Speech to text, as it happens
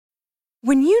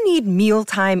When you need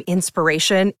mealtime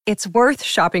inspiration, it's worth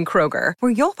shopping Kroger,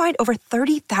 where you'll find over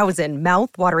 30,000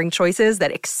 mouth-watering choices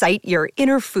that excite your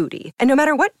inner foodie. And no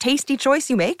matter what tasty choice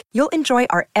you make, you'll enjoy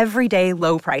our everyday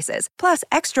low prices, plus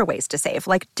extra ways to save,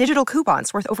 like digital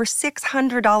coupons worth over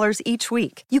 $600 each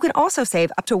week. You can also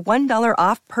save up to $1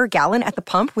 off per gallon at the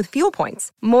pump with fuel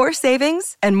points. More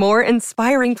savings and more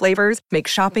inspiring flavors make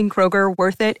shopping Kroger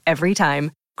worth it every time.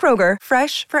 Kroger,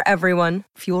 fresh for everyone.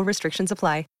 Fuel restrictions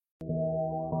apply.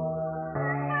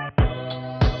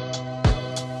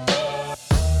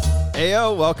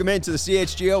 Heyo, welcome into the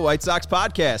CHGO White Sox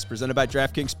podcast, presented by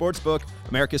DraftKings Sportsbook,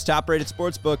 America's top-rated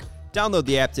sportsbook. Download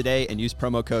the app today and use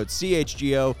promo code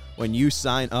CHGO when you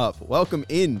sign up. Welcome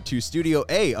into Studio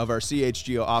A of our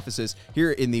CHGO offices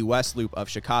here in the West Loop of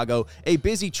Chicago. A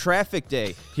busy traffic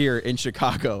day here in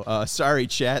Chicago. Sorry,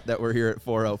 chat, that we're here at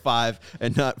 4:05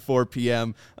 and not 4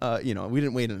 p.m. We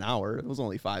didn't wait an hour. It was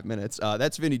only 5 minutes.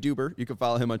 That's Vinny Duber. You can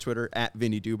follow him on Twitter at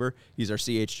Vinny Duber. He's our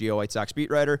CHGO White Sox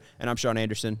beat writer. And I'm Sean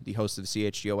Anderson, the host of the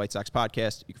CHGO White Sox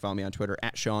podcast. You can follow me on Twitter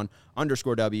at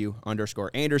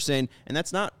Sean_W_Anderson. And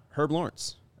that's not Herb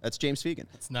Lawrence. That's James Fegan.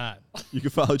 It's not. You can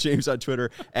follow James on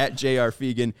Twitter at JR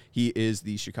Fegan. He is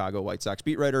the Chicago White Sox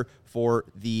beat writer for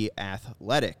The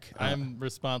Athletic. I'm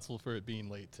responsible for it being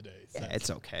late today. Yeah, it's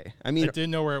okay. I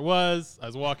didn't know where it was. I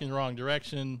was walking the wrong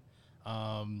direction.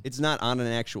 It's not on an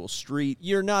actual street.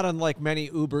 You're not unlike many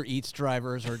Uber Eats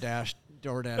drivers or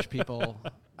DoorDash people.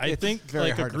 I think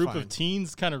like a group of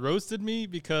teens kind of roasted me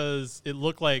because it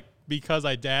looked like, because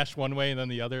I dashed one way and then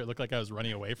the other, it looked like I was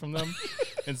running away from them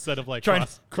instead of like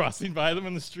crossing by them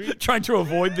in the street. Trying to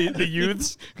avoid the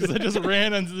youths. Because I just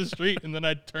ran onto the street and then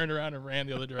I turned around and ran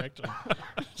the other direction.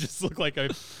 It just looked like I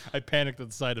panicked at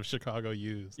the sight of Chicago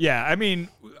youths. Yeah, I mean,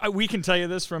 we can tell you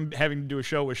this from having to do a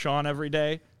show with Sean every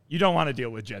day. You don't want to deal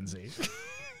with Gen Z.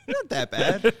 Not that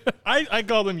bad. I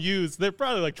call them youths. They're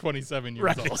probably like 27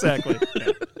 years old. Exactly.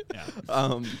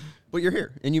 Yeah. But you're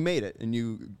here, and you made it, and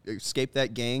you escaped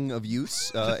that gang of youths,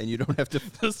 and you don't have to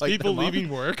those people leaving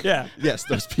work. Yeah. Yes,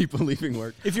 those people leaving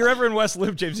work. If you're ever in West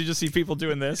Loop, James, you just see people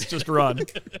doing this, just run.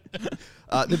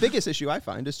 The biggest issue I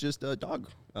find is just dog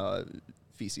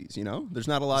feces, There's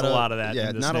not a lot of that.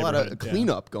 Yeah, not a lot of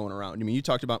cleanup going around. I mean, you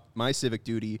talked about my civic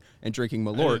duty and drinking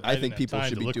Malort. I think people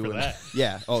should be doing that.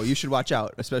 Yeah. Oh, you should watch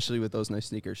out, especially with those nice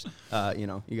sneakers.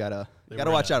 You gotta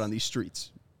watch out on these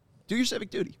streets. Do your civic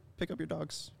duty. Pick up your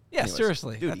dogs. Yeah,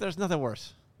 seriously. There's nothing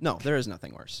worse. No, there is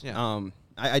nothing worse. Yeah.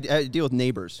 I deal with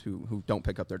neighbors who don't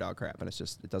pick up their dog crap, and it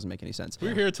doesn't make any sense.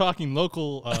 We're here talking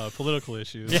local political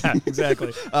issues. Yeah,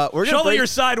 exactly. Shovel your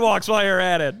sidewalks while you're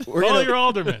at it. Call your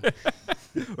alderman.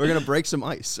 We're going to break some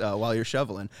ice while you're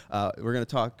shoveling. We're going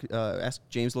to ask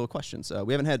James little questions.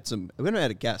 We haven't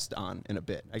had a guest on in a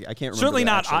bit. I can't remember. Certainly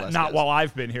not while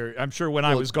I've been here. I'm sure when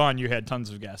I was gone, you had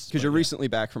tons of guests. Because you're recently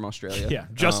back from Australia. Yeah,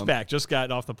 just back. Just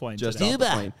got off the plane.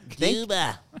 Cuba.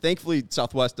 Thankfully,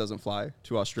 Southwest doesn't fly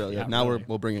to Australia. Yeah, now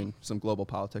we'll bring in some global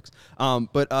politics.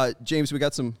 But James, we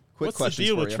got some quick questions for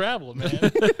you. What's the deal with travel,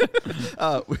 man?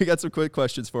 We got some quick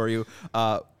questions for you.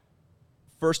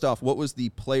 First off, what was the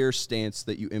player stance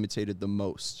that you imitated the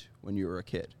most when you were a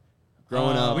kid?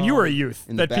 Growing up. When you were a youth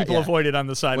that people avoided on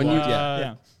the sidewalk.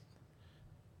 Yeah.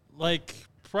 Like,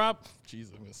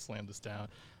 jeez, I'm going to slam this down.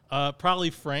 Probably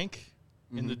Frank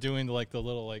into doing the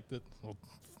little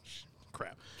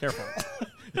crap. Careful.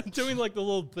 Doing like the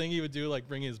little thing he would do, like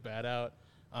bringing his bat out.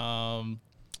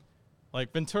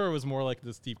 Like Ventura was more like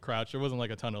this deep crouch. There wasn't like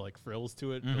a ton of like frills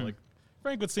to it. But like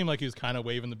Frank would seem like he was kind of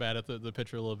waving the bat at the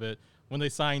pitcher a little bit. When they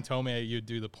signed Tomei, you'd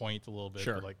do the point a little bit.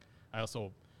 Sure. But, like I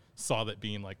also saw that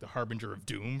being like the harbinger of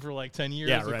doom for like 10 years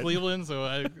Yeah, with right. Cleveland, so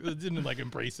I didn't like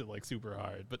embrace it like super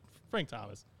hard. But Frank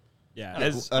Thomas.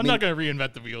 Yeah. I'm not going to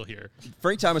reinvent the wheel here.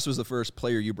 Frank Thomas was the first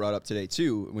player you brought up today,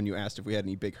 too, when you asked if we had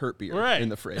any big hurt beer in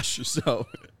the fridge. So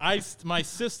my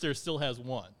sister still has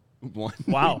one.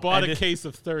 Wow. We bought a case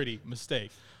of 30.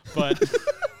 Mistake. But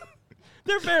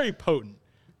they're very potent.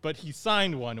 But he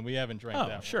signed one, and we haven't drank that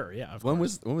one. Sure, yeah. When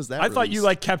was that? I thought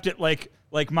you kept it like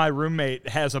my roommate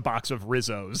has a box of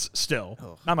Rizzos still.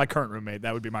 Oh. Not my current roommate.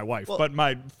 That would be my wife. But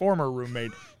my former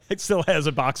roommate still has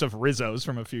a box of Rizzos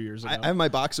from a few years ago. I have my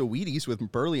box of Wheaties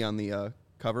with Burley on the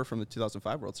cover from the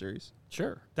 2005 World Series.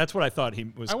 Sure. That's what I thought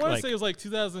he was. I want to say it was like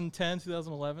 2010,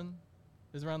 2011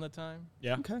 is around that time.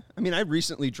 Yeah. Okay. I mean, I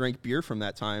recently drank beer from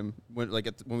that time when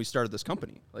we started this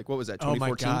company. Like, what was that,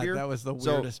 2014 beer? Oh, my God, that was the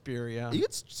weirdest beer, yeah.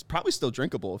 It's probably still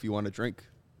drinkable if you want to drink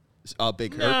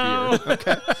Big Herp beer.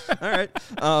 Okay. All right.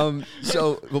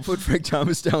 So we'll put Frank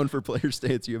Thomas down for player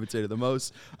stance you haven't said the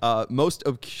most.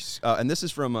 And this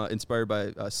is from inspired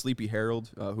by Sleepy Harold,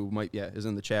 who is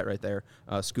in the chat right there.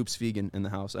 Scoops Fegan in the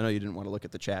house. I know you didn't want to look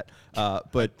at the chat,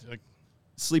 but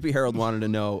Sleepy Harold wanted to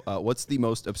know what's the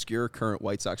most obscure current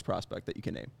White Sox prospect that you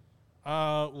can name?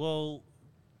 Well,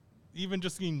 even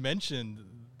just being mentioned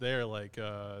there, like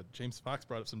James Fox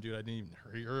brought up some dude I didn't even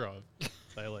hear of.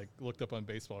 I looked up on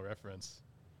Baseball Reference.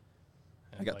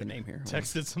 I got the name here.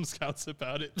 Texted some scouts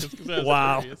about it just because I was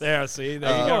wow. curious. There, see,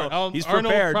 there you go. He's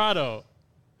Arnold prepared. Prado.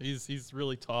 He's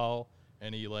really tall,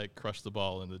 and he crushed the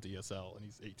ball in the DSL, and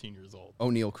he's 18 years old.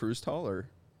 O'Neal Cruz tall or?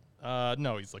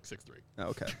 No, he's 6'3". Oh,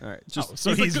 okay, all right.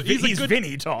 So he's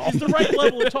Vinny tall. He's the right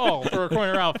level of tall for a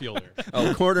corner outfielder.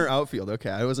 Oh, corner outfield.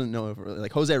 Okay, I wasn't knowing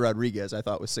if Jose Rodriguez. I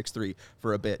thought was 6'3"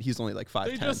 for a bit. He's only 5'10".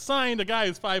 They just signed a guy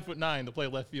who's 5'9" to play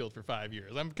left field for 5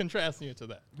 years. I'm contrasting it to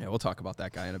that. Yeah, we'll talk about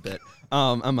that guy in a bit.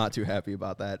 I'm not too happy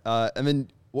about that. And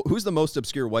then who's the most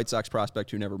obscure White Sox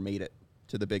prospect who never made it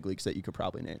to the big leagues that you could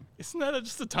probably name? Isn't that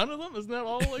just a ton of them? Isn't that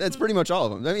all? That's pretty much all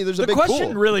of them. I mean, there's a big pool. The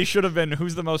question really should have been,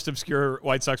 who's the most obscure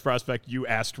White Sox prospect you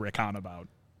asked Rick Hahn about?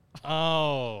 Yeah,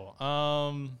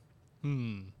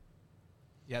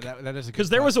 that is a good because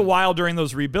there was a while during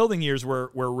those rebuilding years where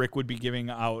Rick would be giving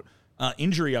out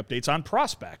injury updates on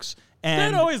prospects.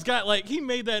 And that always got he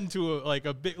made that into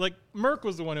a big Merck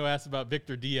was the one who asked about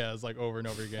Victor Diaz over and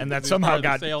over again. And that somehow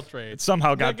got sale trade. It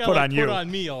somehow got put on you. Put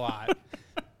on me a lot.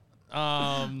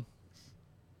 I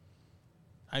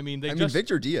mean,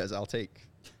 Victor Diaz, I'll take.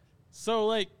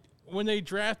 So when they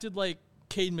drafted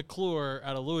Cade McClure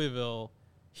out of Louisville,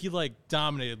 he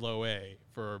dominated low A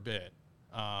for a bit.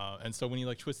 And so when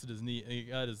he twisted his knee, he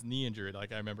got his knee injured. I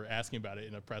remember asking about it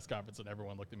in a press conference, and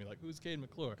everyone looked at me who's Cade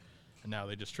McClure? And now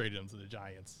they just traded him to the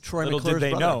Giants. Little did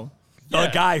they know.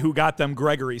 The guy who got them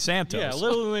Gregory Santos. Yeah,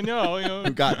 little did they know.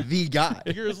 Who got the guy.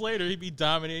 Years later, he'd be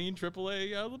dominating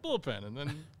AAA out of the bullpen and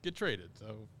then get traded.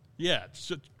 So, yeah,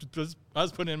 I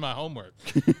was putting in my homework.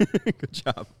 Good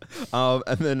job.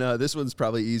 And then this one's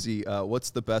probably easy. What's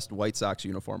the best White Sox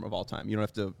uniform of all time? You don't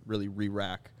have to really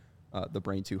re-rack the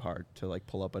brain too hard to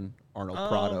pull up an Arnold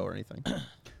Prado or anything.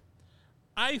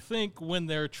 I think when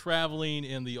they're traveling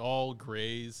in the all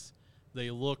grays,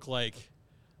 they look like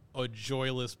a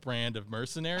joyless brand of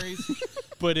mercenaries,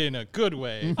 but in a good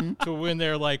way. Mm-hmm. So when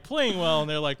they're playing well and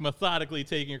they're methodically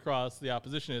taking across the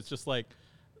opposition, it's just like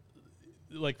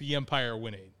the Empire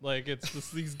winning. It's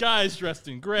just these guys dressed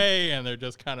in gray and they're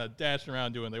just kind of dashing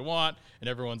around doing what they want, and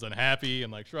everyone's unhappy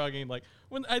and shrugging.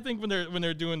 When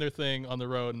they're doing their thing on the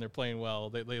road and they're playing well,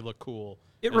 they look cool.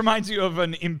 It reminds you of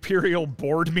an imperial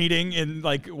board meeting in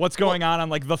what's going on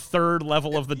the third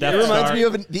level of the Death Star. It reminds me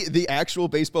of the actual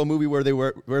baseball movie where they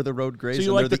wear the road grays. So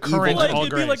you like the current all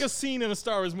it'd grays. be like a scene in a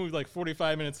Star Wars movie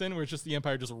 45 minutes in where it's just the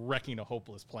Empire just wrecking a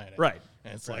hopeless planet. Right.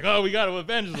 And it's we got to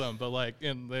avenge them. But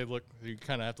and they look, you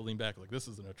kind of have to lean back this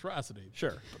is an atrocity.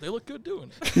 Sure. But they look good doing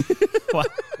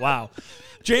it. Wow.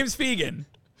 James Fegan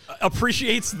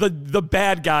appreciates the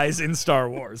bad guys in Star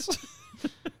Wars.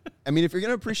 I mean, if you're going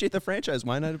to appreciate the franchise,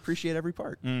 why not appreciate every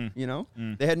part? They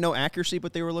had no accuracy,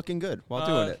 but they were looking good while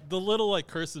doing it. The little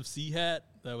cursive C hat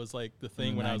that was the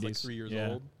thing when 90s. I was 3 years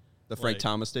old. The Frank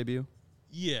Thomas debut.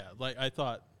 Yeah, I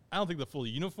don't think the full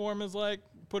uniform is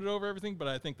put it over everything, but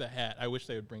I think the hat. I wish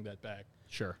they would bring that back.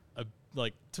 Sure.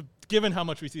 Given how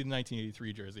much we see the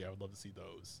 1983 jersey, I would love to see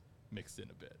those mixed in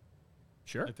a bit.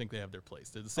 Sure. I think they have their place.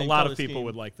 They're the same. A lot of color people scheme.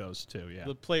 would like those too, yeah.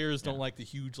 The players don't like the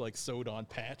huge sewed-on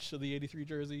patch of the 83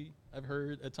 jersey, I've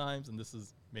heard at times, and this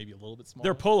is maybe a little bit smaller.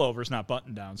 Their pullover's not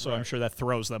buttoned down, so I'm sure that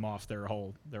throws them off their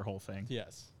whole thing.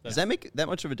 Yes. Does that make that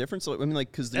much of a difference? I mean,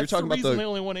 because you're talking the about reason they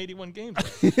only won 81 games.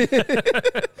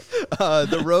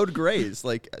 The road grays.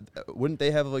 Wouldn't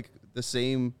they have the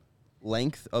same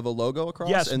length of a logo across?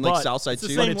 Yes, and but Southside it's the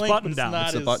too. same it's length, button but down.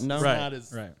 It's a button down. not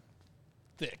as Right.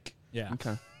 thick. Yeah.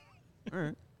 Okay. All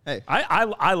right. Hey,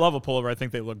 I love a pullover. I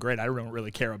think they look great. I don't really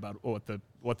care about what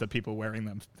the people wearing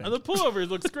them think. The pullover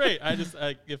looks great.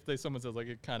 If someone says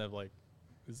it kind of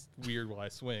is weird while I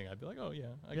swing, I'd be oh yeah,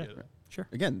 I get it. Sure.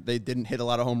 Again, they didn't hit a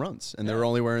lot of home runs, and they were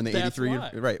only wearing the That's 83. why.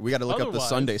 Right. We got to look up the Otherwise,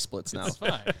 Sunday splits now. It's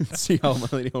fine. See how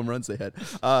many home runs they had.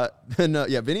 Then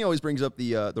Vinny always brings up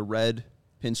the red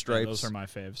pinstripes. Yeah, those are my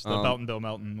faves. The Belton Bill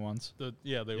Melton ones. They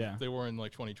were in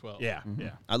 2012. Yeah. Mm-hmm.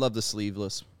 Yeah. I love the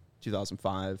sleeveless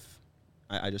 2005.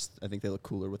 I think they look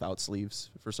cooler without sleeves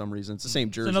for some reason. It's the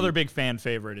same jersey. It's another big fan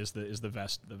favorite is the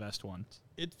vest one.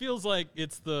 It feels like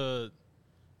it's the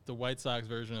White Sox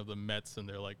version of the Mets and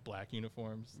their black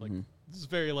uniforms. This is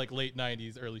very late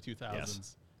 90s, early 2000s.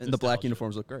 Yes. And the black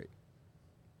uniforms look great.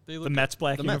 They look The Mets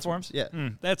black the Mets uniforms? ones, yeah.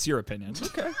 That's your opinion.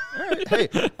 Okay. All right. Hey,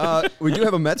 we do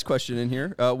have a Mets question in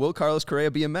here. Will Carlos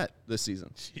Correa be a Met this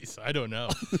season? Jeez, I don't know.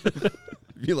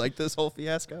 You like this whole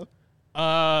fiasco?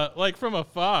 Like from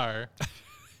afar.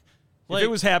 If it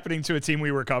was happening to a team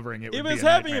we were covering, it would be If it's a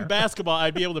happening nightmare. in basketball,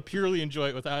 I'd be able to purely enjoy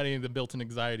it without any of the built-in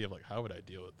anxiety of like, how would I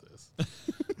deal with this?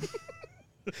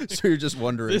 So you're just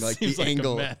wondering, This like, seems the like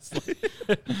angle. a mess.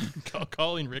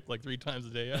 Calling Rick like 3 times a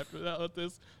day after that with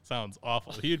this sounds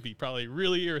awful. He'd be probably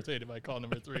really irritated by call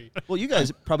number 3. Well, you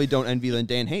guys probably don't envy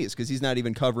Dan Hayes because he's not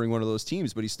even covering one of those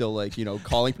teams, but he's still, like,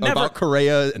 calling about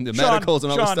Correa and the medicals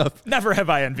and all this stuff. Never have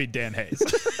I envied Dan Hayes.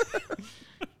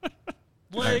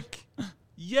 Like,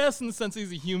 yes, in the sense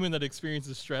he's a human that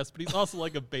experiences stress, but he's also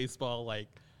like a baseball, like,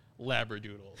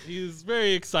 labradoodle. He's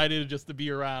very excited just to be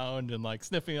around and, like,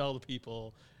 sniffing all the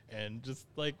people and just,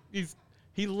 like,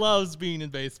 he loves being in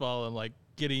baseball and, like,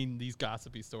 getting these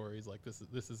gossipy stories. Like, this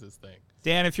is his thing.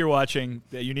 Dan, if you're watching,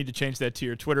 you need to change that to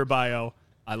your Twitter bio.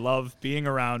 I love being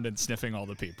around and sniffing all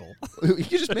the people. You could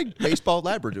just make baseball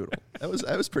labradoodle. That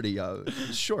was pretty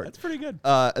short. That's pretty good.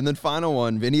 And then final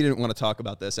one, Vinny didn't want to talk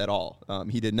about this at all.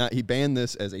 He did not. He banned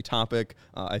this as a topic.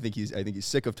 I think he's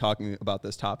sick of talking about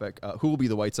this topic. Who will be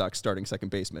the White Sox starting second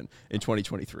baseman in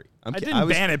 2023? I didn't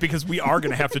ban it because we are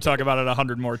going to have to talk about it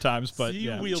 100 more times. But So you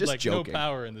yeah. wield, Just like, joking. no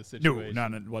power in this No, situation.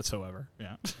 none whatsoever.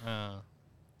 Yeah.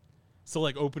 So,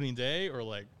 like, opening day or,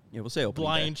 like, Yeah, we'll say opening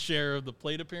blind day. share of the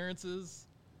plate appearances?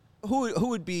 Who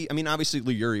would be? I mean, obviously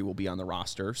Liuri will be on the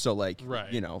roster, so like,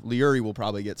 Right. Liuri will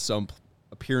probably get some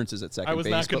appearances at second I was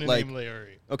base. not going to but, like, name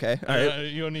Larry. okay, all right.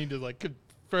 You don't need to, like, could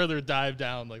further dive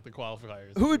down, like, the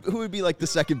qualifiers. Who would be like the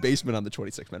second baseman on the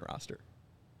 26-man roster,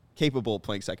 capable of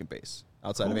playing second base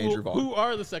outside of Andrew Vaughn? Who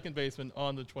are the second basemen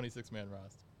on the 26-man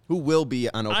roster? Who will be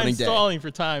on opening I'm day? stalling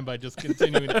for time by just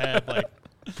continuing to add, like,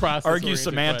 process. Argue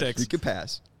semantics. You could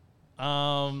pass.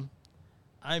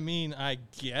 I mean, I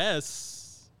guess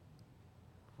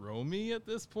Romy at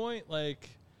this point. Like,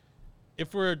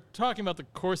 if we're talking about the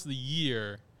course of the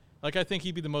year, like, I think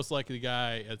he'd be the most likely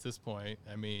guy at this point.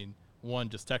 I mean, one,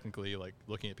 just technically, like,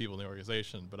 looking at people in the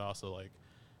organization, but also, like,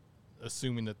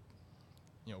 assuming that,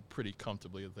 pretty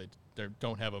comfortably that they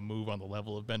don't have a move on the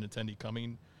level of Benintendi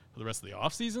coming for the rest of the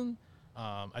offseason.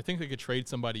 I think they could trade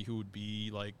somebody who would be,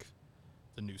 like,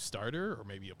 the new starter or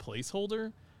maybe a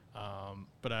placeholder.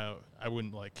 But I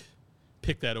wouldn't, like,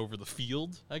 pick that over the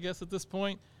field, I guess, at this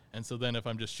point. And so then if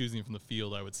I'm just choosing from the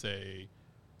field, I would say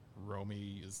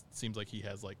Romy seems like he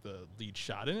has, like, the lead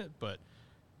shot in it. But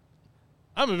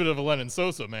I'm a bit of a Lennon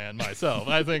Sosa man myself.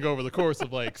 I think over the course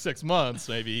of, like, 6 months,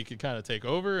 maybe he could kind of take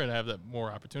over and have that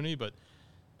more opportunity. But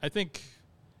I think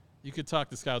you could talk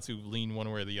to scouts who lean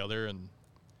one way or the other, and,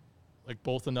 like,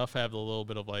 both enough have a little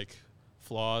bit of, like,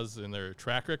 flaws in their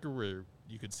track record where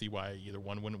you could see why either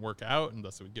one wouldn't work out and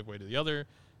thus it would give way to the other.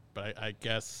 But I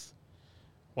guess,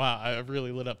 wow, I've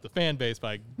really lit up the fan base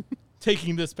by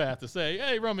taking this path to say,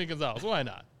 hey, Romy Gonzalez, why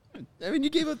not? I mean, you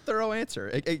gave a thorough answer.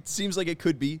 It seems like it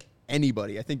could be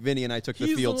anybody. I think Vinny and I took the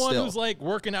He's field the one still. who's, like,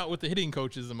 working out with the hitting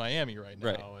coaches in Miami right now,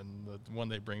 Right. and the one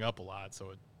they bring up a lot.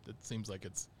 So it seems like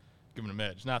it's giving him an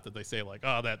edge. Not that they say, like,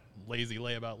 oh, that lazy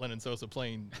layabout Lennon Sosa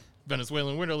playing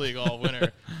Venezuelan Winter League all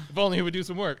winter. If only he would do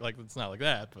some work. Like, it's not like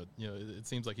that, but it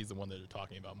seems like he's the one that they're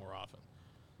talking about more often.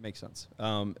 Makes sense.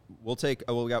 We'll take.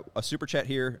 We got a super chat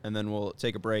here, and then we'll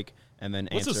take a break, and then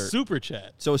What's answer. a super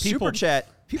chat? So a People super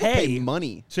chat. People pay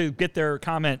money. to get their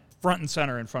comment front and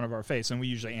center in front of our face, and we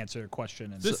usually answer a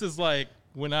question. And This is like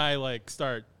when I, like,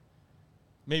 start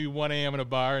maybe 1 a.m. in a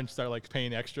bar and start, like,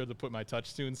 paying extra to put my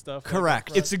touch tune stuff.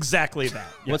 Correct. it's exactly that.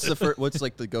 What's what's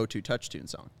like the go-to touch tune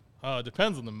song? It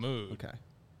depends on the mood. Okay,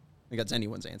 I think that's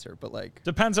anyone's answer, but like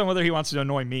Depends on whether he wants to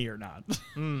annoy me or not.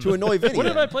 to annoy Vinny. What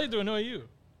have then. I played to annoy you?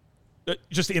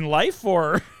 Just in life,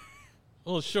 or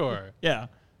Well, sure. yeah.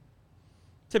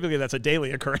 Typically, that's a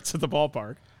daily occurrence at the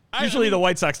ballpark. I Usually, mean- the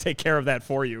White Sox take care of that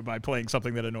for you by playing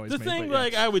something that annoys The me. thing, but yeah.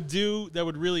 like, I would do that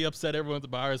would really upset everyone at the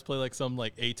bar is play, like, some,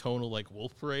 like, atonal, like,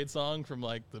 Wolf Parade song from,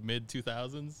 like, the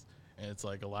mid-2000s. And it's,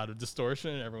 like, a lot of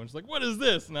distortion. And everyone's like, what is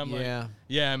this? And I'm Yeah. like,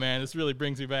 yeah, man, this really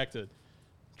brings me back to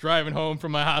driving home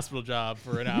from my hospital job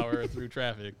for an hour through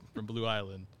traffic from Blue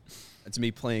Island. It's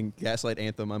me playing Gaslight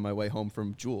Anthem on my way home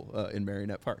from Jewel in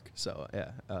Marionette Park. So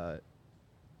yeah,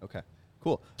 okay,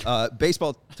 cool.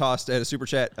 Baseball tossed at a super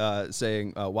chat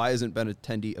saying, "Why isn't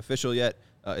Benintendi official yet?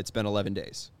 It's been 11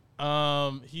 days."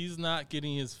 He's not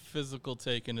getting his physical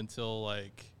taken until,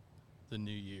 like, the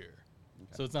new year.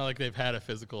 Okay. So it's not like they've had a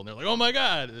physical and they're like, oh my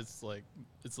God. It's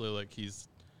literally like he's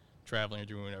traveling or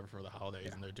doing whatever for the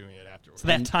holidays, and they're doing it afterwards. It's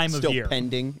that time of Still year.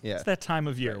 pending. Yeah. It's that time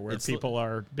of year where It's people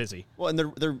are busy. Well, and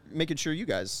they're making sure you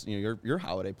guys, your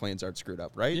holiday plans aren't screwed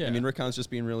up, right? Yeah. I mean, Rickcon's just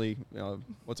being really,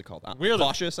 what's it called? We're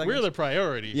Cautious. I we're guess? the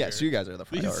priority. Yeah, here. so you guys are the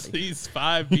priority. These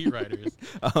 5 beat writers.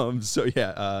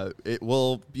 It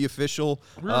will be official.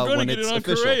 We were going when to get it's it on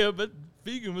official. Correa, but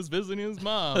Fegan was visiting his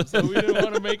mom, so we didn't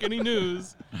want to make any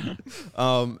news.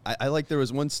 I like there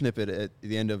was one snippet at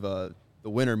the end of the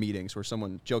winter meetings where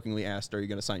someone jokingly asked, "Are you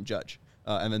going to sign Judge?"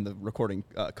 And then the recording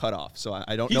cut off. So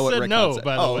I don't know what said Rick no, said.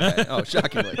 by the way. Okay. Oh,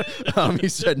 shockingly. He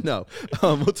said no.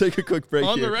 We'll take a quick break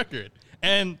On here. the record.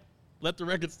 And let the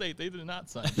record state they did not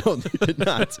sign. No, they did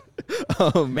not.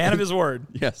 Man of his word.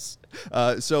 Yes.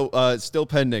 So still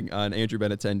pending on Andrew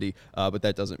Benintendi, but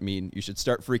that doesn't mean you should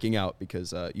start freaking out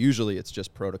because usually it's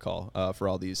just protocol for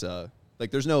all these.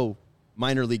 There's no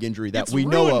minor league injury that It's we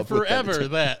know ruined of with forever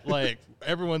Benintendi. that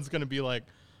everyone's going to be like,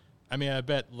 I mean, I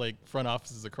bet front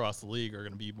offices across the league are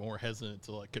going to be more hesitant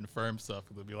to confirm stuff.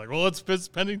 They'll be like, well, it's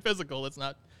pending physical. Let's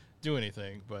not do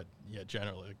anything. But yeah,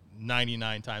 generally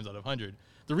 99 times out of 100.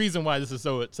 The reason why this is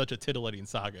such a titillating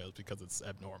saga is because it's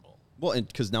abnormal. Well, and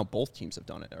because now both teams have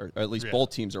done it, or at least Yeah.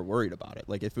 both teams are worried about it.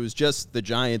 Like if it was just the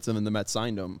Giants and then the Mets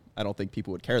signed him, I don't think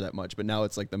people would care that much. But now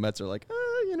it's like the Mets are like,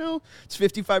 it's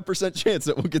 55% chance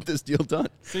that we'll get this deal done.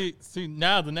 See,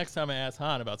 now the next time I ask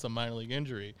Han about some minor league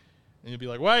injury, and you'll be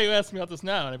like, why are you asking me about this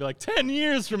now? And I'd be like, 10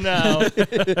 years from now,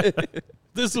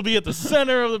 this will be at the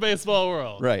center of the baseball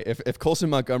world. Right. If Colson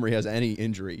Montgomery has any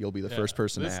injury, you'll be the first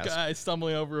person to ask. This guy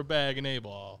stumbling over a bag in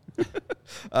A-ball.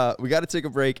 We got to take a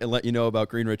break and let you know about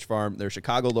Greenridge Farm. They're a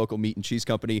Chicago local meat and cheese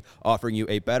company offering you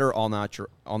a better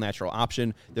all-natural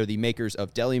option. They're the makers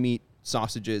of deli meat,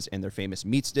 sausages, and their famous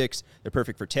meat sticks. They're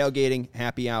perfect for tailgating,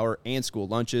 happy hour, and school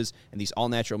lunches. And these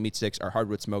all-natural meat sticks are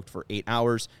hardwood smoked for 8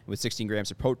 hours. And with 16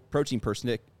 grams of protein per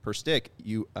stick,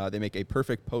 they make a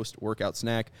perfect post-workout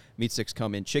snack. Meat sticks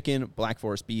come in chicken, Black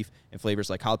Forest beef, and flavors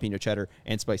like jalapeno cheddar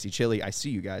and spicy chili. I see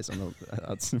you guys on the.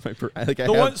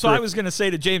 I was going to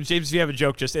say to James, if you have a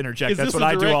joke, just interject. Is That's this what a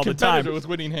I do direct all the time. competitor with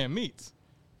Whittingham Meats?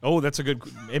 Oh, that's a good.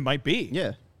 It might be.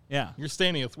 Yeah. Yeah. You're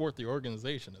standing athwart the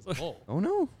organization as a whole. Oh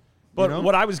no. But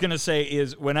what I was going to say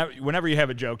is whenever you have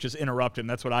a joke, just interrupt him.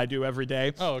 That's what I do every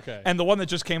day. Oh, okay. And the one that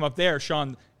just came up there,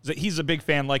 Sean, he's a big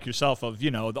fan like yourself of,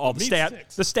 all the Meat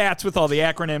sticks. the stats with all the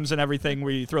acronyms and everything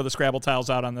where you throw the Scrabble tiles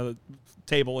out on the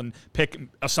table and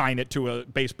assign it to a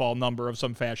baseball number of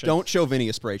some fashion. Don't show Vinny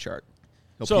a spray chart.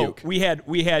 He'll So puke.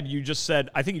 we had you just said,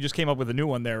 I think you just came up with a new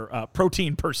one there,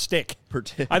 protein per stick. Per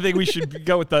stick. I think we should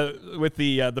go with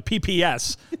the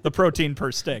PPS, the protein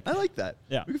per stick. I like that.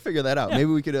 Yeah. We can figure that out. Yeah. Maybe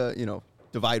we could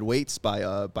divide weights by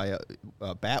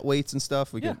bat weights and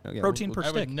stuff. We Yeah, can protein per I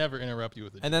stick. would never interrupt you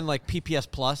with a And then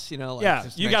PPS Plus, Yeah,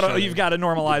 just you've make sure got to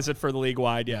normalize it for the league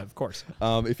wide. Yeah, of course.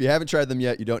 If you haven't tried them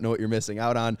yet, you don't know what you're missing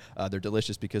out on. They're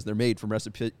delicious because they're made from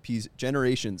recipes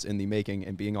generations in the making,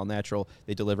 and being all natural,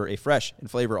 they deliver a fresh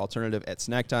and flavor alternative at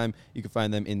snack time. You can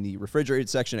find them in the refrigerated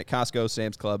section at Costco,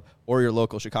 Sam's Club, or your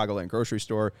local Chicagoland grocery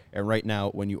store. And right now,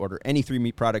 when you order any 3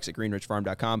 meat products at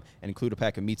greenridgefarm.com and include a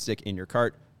pack of meat stick in your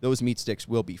cart, those meat sticks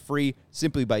will be free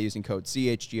simply by using code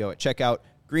CHGO at checkout.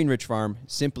 Greenridge Farm,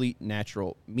 simply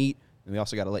natural meat. And we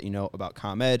also got to let you know about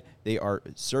ComEd. They are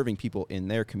serving people in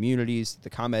their communities.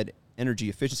 The ComEd Energy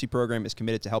Efficiency Program is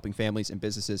committed to helping families and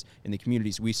businesses in the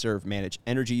communities we serve manage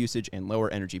energy usage and lower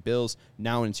energy bills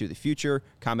now and into the future.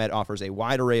 ComEd offers a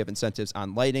wide array of incentives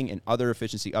on lighting and other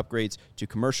efficiency upgrades to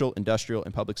commercial, industrial,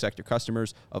 and public sector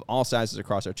customers of all sizes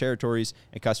across our territories,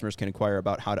 and customers can inquire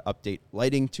about how to update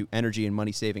lighting to energy and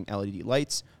money-saving LED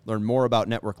lights, learn more about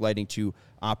network lighting to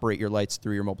operate your lights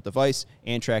through your mobile device,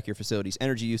 and track your facility's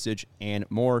energy usage, and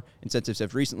more. Incentives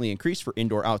have recently increased for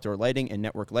indoor-outdoor lighting and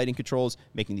network lighting controls,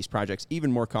 making these projects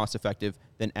even more cost-effective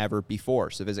than ever before.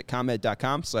 So visit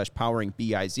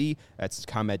ComEd.com/poweringbiz. That's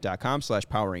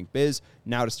ComEd.com/poweringbiz.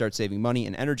 Now to start saving money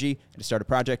and energy. And to start a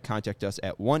project, contact us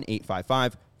at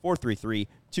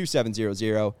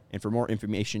 1-855-433-2700. And for more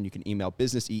information, you can email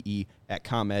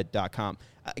businessee@comed.com.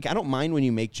 I don't mind when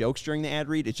you make jokes during the ad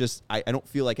read. It's just I don't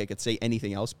feel like I could say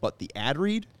anything else but the ad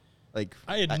read. I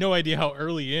had no idea how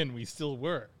early in we still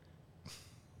were.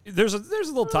 There's a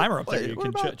little timer up there. You what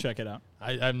can about- check it out.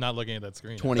 I'm not looking at that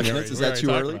screen. 20 minutes? Is We that already too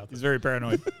talked early? about this. He's very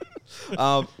paranoid.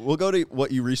 We'll go to what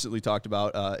you recently talked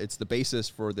about. It's the basis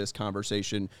for this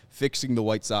conversation, fixing the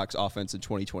White Sox offense in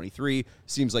 2023.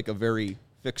 Seems like a very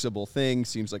fixable thing.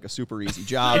 Seems like a super easy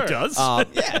job. It does.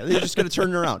 Yeah, they're just going to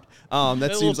turn it around. That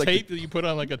That seems little like tape that you put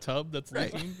on like a tub that's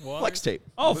right. leaking water. Flex tape.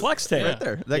 Oh, flex tape. Right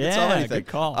there. That can solve anything. Good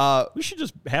call. We should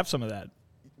just have some of that.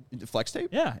 Flex tape?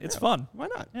 Yeah, it's fun. Why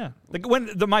not? Yeah.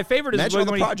 My favorite is Imagine all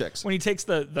the when projects. when he takes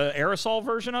the aerosol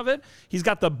version of it. He's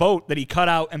got the boat that he cut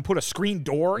out and put a screen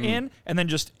door in, and then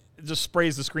just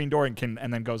sprays the screen door and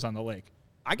then goes on the lake.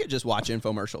 I could just watch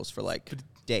infomercials for like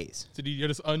days. Did you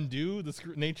just undo the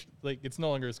screen? Like, it's no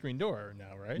longer a screen door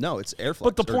now, right? No, it's airflow.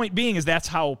 But the point being is that's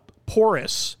how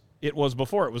porous it was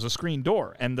before. It was a screen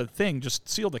door, and the thing just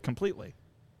sealed it completely.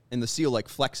 And the seal like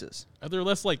flexes. Are there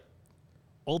less like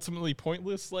ultimately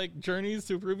pointless like journeys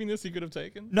to proving this you could have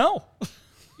taken? No,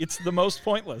 it's the most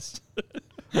pointless.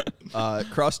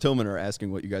 Cross Tillman are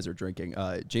asking what you guys are drinking.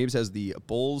 James has the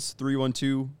Bulls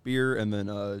 312 beer, and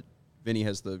then Vinny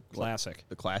has the classic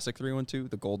 312,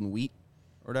 the golden wheat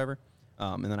or whatever.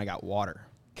 And then I got water.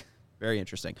 Very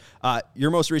interesting. Your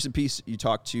most recent piece, you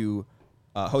talked to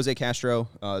Jose Castro,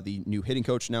 the new hitting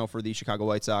coach now for the Chicago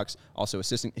White Sox, also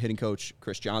assistant hitting coach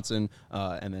Chris Johnson,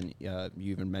 and then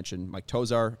you even mentioned Mike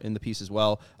Tozar in the piece as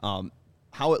well.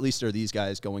 How at least are these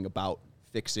guys going about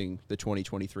fixing the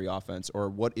 2023 offense, or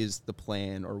what is the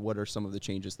plan, or what are some of the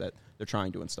changes that they're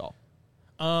trying to install?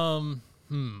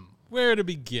 Where to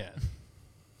begin?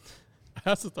 I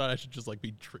also thought I should just like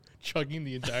be chugging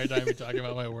the entire time we're talking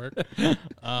about my work.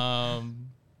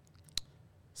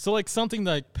 So like something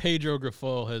like Pedro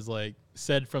Grifol has like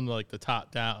said from like the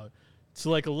top down to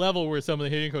like a level where some of the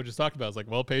hitting coaches talked about. It's like,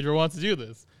 well, Pedro wants to do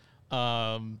this.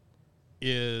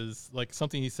 Is like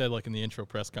something he said like in the intro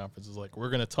press conference is like,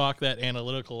 we're going to talk that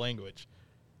analytical language,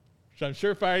 which I'm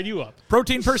sure fired you up.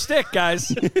 Protein per stick,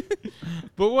 guys.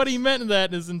 But what he meant in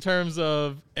that is in terms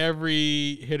of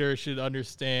every hitter should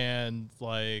understand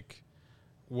like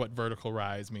what vertical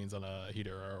rise means on a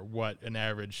heater, or what an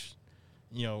average,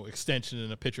 extension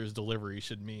in a pitcher's delivery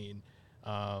should mean.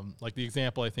 Like the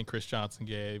example I think Chris Johnson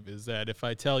gave is that if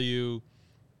I tell you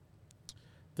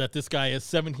that this guy has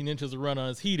 17 inches of run on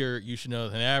his heater, you should know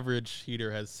that an average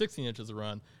heater has 16 inches of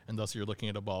run, and thus you're looking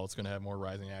at a ball that's going to have more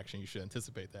rising action. You should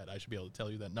anticipate that. I should be able to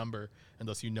tell you that number, and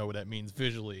thus you know what that means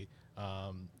visually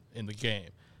in the game,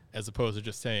 as opposed to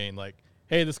just saying, like,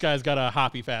 hey, this guy's got a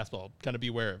hoppy fastball, kind of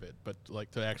beware of it. But,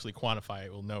 like, to actually quantify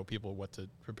it will know people what to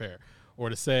prepare. Or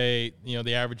to say,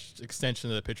 the average extension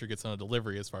that the pitcher gets on a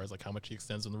delivery as far as, like, how much he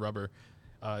extends in the rubber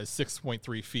is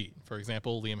 6.3 feet. For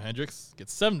example, Liam Hendricks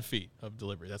gets 7 feet of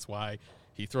delivery. That's why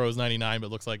he throws 99,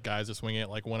 but looks like guys are swinging at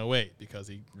like 108 because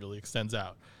he really extends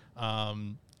out.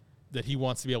 That he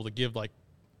wants to be able to give like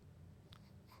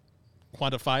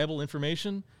quantifiable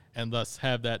information and thus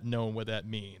have that known what that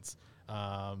means.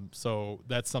 So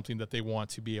that's something that they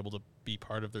want to be able to be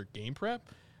part of their game prep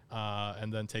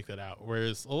and then take that out.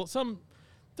 Whereas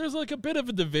there's like a bit of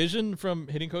a division from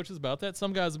hitting coaches about that.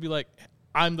 Some guys will be like,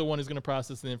 I'm the one who's going to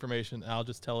process the information, and I'll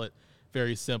just tell it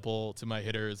very simple to my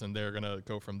hitters, and they're going to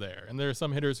go from there. And there are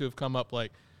some hitters who have come up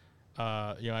like,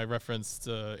 I referenced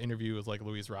an interview with like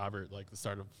Luis Robert, like the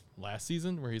start of last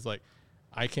season, where he's like,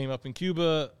 I came up in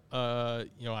Cuba,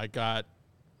 I got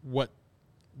what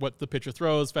the pitcher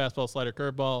throws, fastball, slider,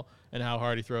 curveball, and how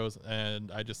hard he throws, and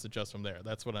I just adjust from there.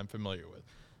 That's what I'm familiar with.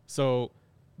 So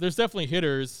there's definitely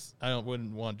hitters,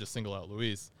 wouldn't want to just single out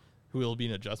Luis, who will be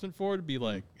an adjustment for, to be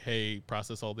like, hey,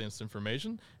 process all this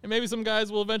information. And maybe some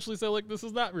guys will eventually say, like, this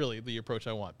is not really the approach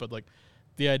I want. But, like,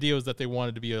 the idea was that they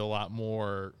wanted to be a lot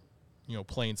more,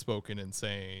 plain spoken and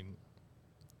saying,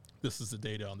 this is the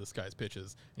data on this guy's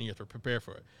pitches, and you have to prepare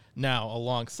for it. Now,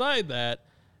 alongside that,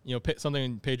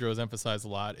 something Pedro has emphasized a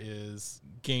lot is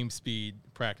game speed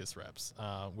practice reps,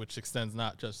 which extends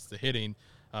not just to hitting.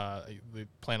 They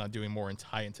plan on doing more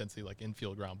high-intensity, like,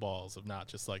 infield ground balls, of not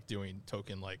just, like, doing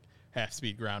token, like,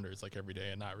 half-speed grounders, like, every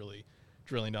day and not really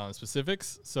drilling down on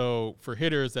specifics. So for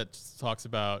hitters, that talks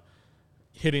about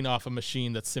hitting off a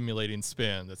machine that's simulating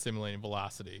spin, that's simulating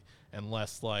velocity, and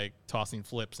less, like, tossing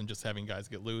flips and just having guys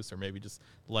get loose, or maybe just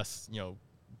less,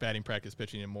 batting practice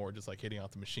pitching and more just, like, hitting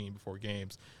off the machine before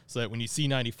games. So that when you see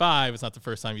 95, it's not the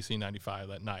first time you see 95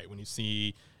 that night. When you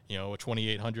see a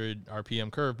 2,800 RPM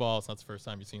curveball, it's not the first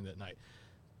time you've seen that night.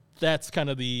 That's kind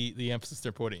of the emphasis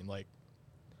they're putting. Like,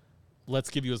 let's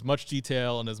give you as much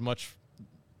detail and as much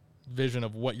vision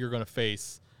of what you're going to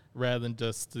face, rather than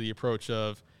just the approach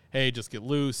of, hey, just get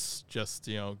loose, just,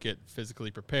 get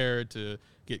physically prepared to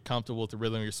get comfortable with the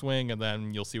rhythm of your swing, and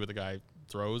then you'll see what the guy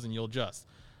throws and you'll adjust.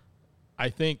 I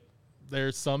think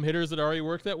there's some hitters that already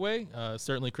work that way.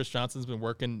 Certainly Chris Johnson's been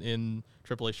working in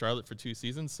AAA Charlotte for 2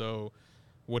 seasons, so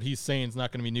what he's saying is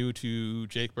not going to be new to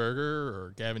Jake Berger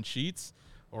or Gavin Sheets,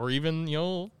 or even,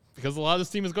 because a lot of this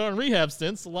team has gone on rehab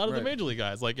stints, a lot of the major league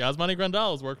guys, like Yasmani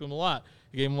Grandal, has worked with him a lot.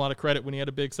 He gave him a lot of credit when he had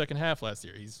a big second half last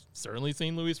year. He's certainly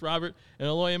seen Luis Robert and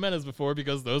Eloy Jimenez before,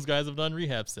 because those guys have done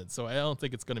rehab stints. So I don't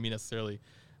think it's going to be necessarily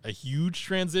a huge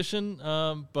transition,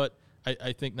 but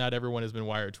I think not everyone has been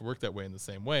wired to work that way in the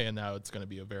same way, and now it's going to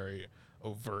be a very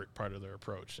overt part of their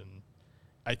approach. And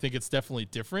I think it's definitely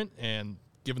different, and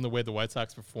given the way the White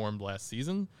Sox performed last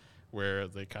season, where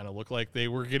they kind of looked like they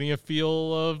were getting a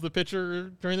feel of the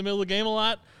pitcher during the middle of the game a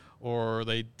lot, or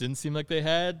they didn't seem like they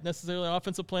had necessarily an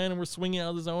offensive plan and were swinging out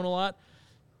of the zone a lot.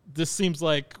 This seems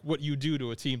like what you do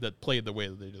to a team that played the way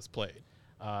that they just played.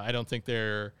 I don't think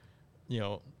they're,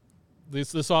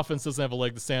 this offense doesn't have a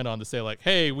leg to stand on to say like,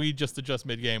 hey, we just adjust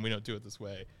mid-game. We don't do it this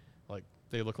way. Like,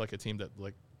 they look like a team that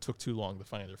like took too long to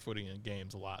find their footing in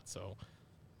games a lot. So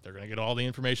they're going to get all the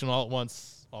information all at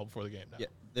once, all before the game now. Yeah,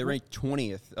 they ranked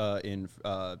 20th in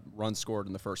runs scored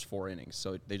in the first 4 innings.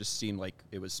 So they just seemed like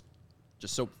it was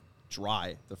just so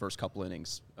dry the first couple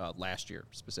innings last year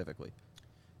specifically.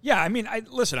 Yeah, I mean, I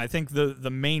think the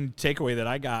main takeaway that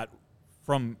I got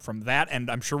from that, and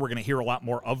I'm sure we're going to hear a lot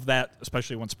more of that,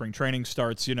 especially when spring training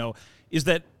starts, is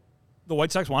that the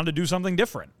White Sox wanted to do something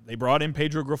different. They brought in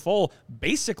Pedro Grifol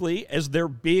basically as their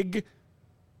big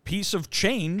piece of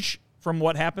change from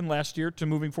what happened last year to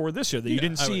moving forward this year. That you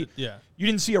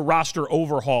didn't see a roster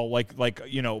overhaul like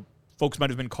folks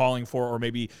might have been calling for, or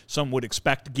maybe some would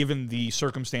expect given the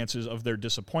circumstances of their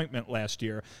disappointment last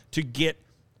year. To get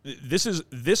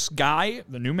this guy,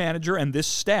 the new manager, and this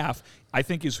staff, I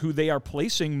think, is who they are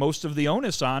placing most of the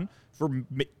onus on for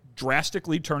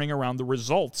drastically turning around the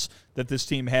results that this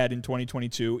team had in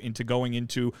 2022 into going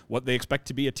into what they expect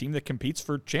to be a team that competes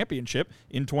for championship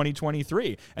in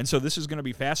 2023. And so this is going to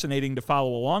be fascinating to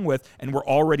follow along with, and we're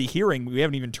already hearing, we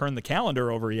haven't even turned the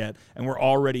calendar over yet, and we're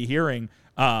already hearing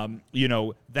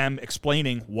them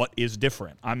explaining what is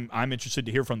different. I'm interested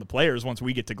to hear from the players once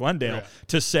we get to Glendale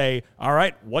to say, all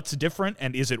right, what's different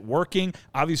and is it working?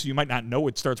 Obviously, you might not know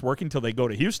it starts working until they go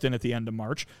to Houston at the end of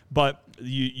March, but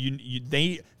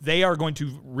they are going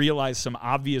to realize some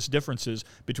obvious differences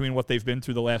between what they've been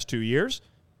through the last 2 years,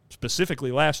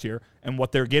 specifically last year, and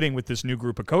what they're getting with this new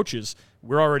group of coaches.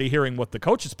 We're already hearing what the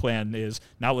coach's plan is.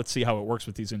 Now let's see how it works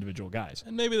with these individual guys.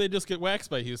 And maybe they just get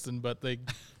waxed by Houston, but they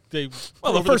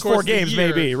the first 4 games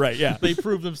maybe, right, yeah. They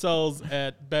prove themselves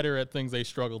better at things they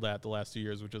struggled at the last 2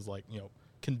 years, which is like,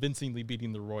 convincingly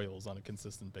beating the Royals on a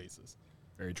consistent basis.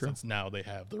 Very true. Since now they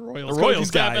have the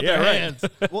Royals guy at their hands.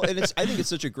 Well, and I think it's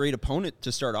such a great opponent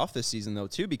to start off this season, though,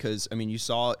 too, because, I mean, you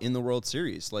saw in the World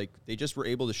Series, like, they just were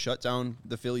able to shut down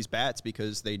the Phillies' bats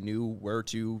because they knew where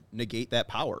to negate that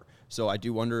power. So I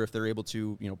do wonder if they're able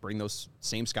to, bring those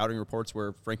same scouting reports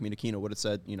where Frank Menachino would have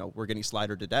said, we're getting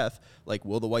slidered to death. Like,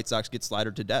 will the White Sox get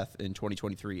slidered to death in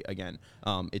 2023 again?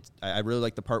 I really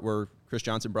like the part where Chris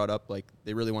Johnson brought up, like,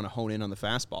 they really want to hone in on the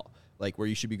fastball, like where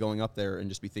you should be going up there and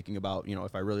just be thinking about,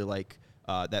 if I really like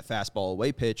that fastball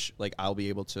away pitch, like I'll be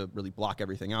able to really block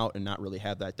everything out and not really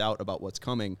have that doubt about what's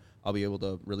coming. I'll be able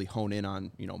to really hone in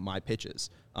on, my pitches.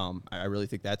 I really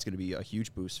think that's going to be a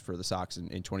huge boost for the Sox in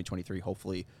 2023.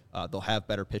 Hopefully they'll have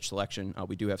better pitch selection.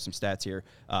 We do have some stats here.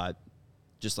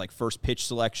 Just like first pitch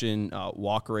selection,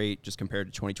 walk rate, just compared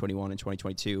to 2021 and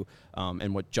 2022.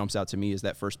 And what jumps out to me is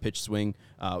that first pitch swing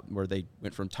where they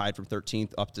went from tied from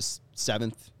 13th up to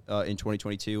 7th in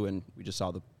 2022. And we just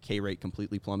saw the K rate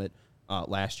completely plummet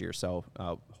last year. So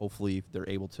hopefully they're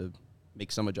able to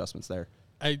make some adjustments there.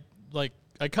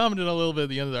 I commented a little bit at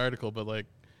the end of the article, but like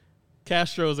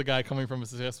Castro is a guy coming from a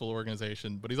successful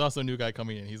organization, but he's also a new guy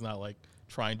coming in. He's not like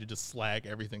trying to just slag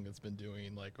everything that's been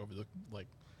doing like over the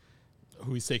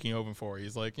who he's taking over for.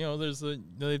 He's like,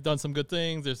 they've done some good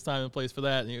things. There's time and place for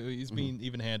that. And he's being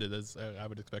even-handed as I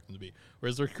would expect him to be.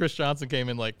 Whereas Chris Johnson came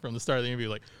in like from the start of the interview,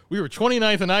 like we were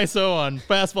 29th in ISO on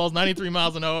fastballs, 93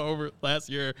 miles an hour over last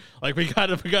year. Like we got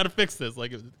to fix this.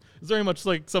 Like it's very much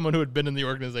like someone who had been in the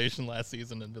organization last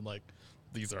season and been like,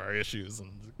 these are our issues, and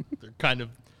they're kind of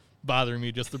bothering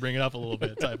me just to bring it up a little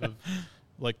bit type of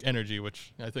like energy,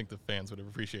 which I think the fans would have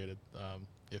appreciated.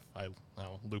 If I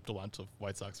looped a bunch of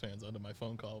White Sox fans onto my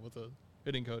phone call with a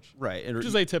hitting coach. Right. Which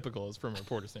is atypical as from a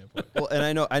reporter standpoint. Well, and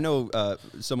I know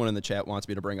someone in the chat wants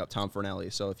me to bring up Tom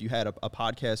Fornelli. So if you had a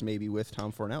podcast maybe with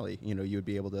Tom Fornelli, you would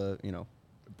be able to,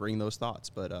 bring those thoughts.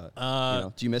 But,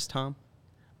 do you miss Tom?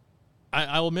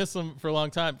 I will miss him for a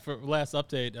long time. For last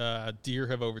update, deer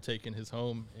have overtaken his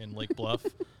home in Lake Bluff.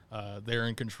 They're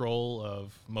in control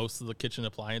of most of the kitchen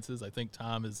appliances. I think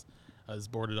Tom is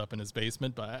boarded up in his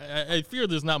basement, but I fear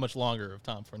there's not much longer of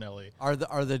Tom Fornelli.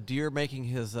 Are the deer making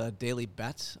his daily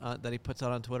bets that he puts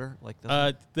out on Twitter? Like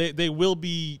they will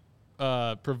be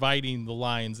providing the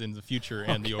lines in the future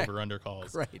and the over/under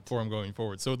calls for him going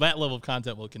forward. So that level of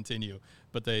content will continue,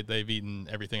 but they've eaten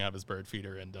everything out of his bird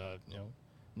feeder, and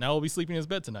now he'll be sleeping in his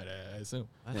bed tonight, I assume.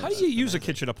 How do you use a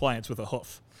kitchen appliance with a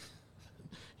hoof?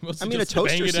 Must I have mean, a just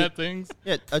toaster. banging at things.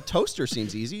 Yeah, a toaster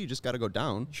seems easy. You just got to go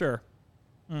down. Sure.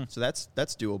 So that's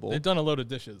doable. They've done a load of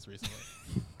dishes recently.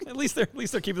 At least they're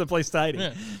keeping the place tidy.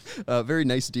 Yeah. Very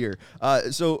nice deer.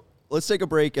 So let's take a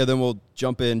break, and then we'll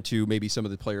jump into maybe some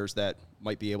of the players that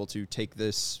might be able to take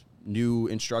this new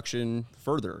instruction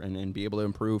further and be able to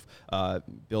improve,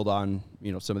 build on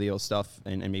some of the old stuff,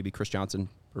 and maybe Chris Johnson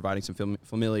providing some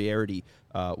familiarity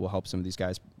will help some of these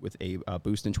guys with a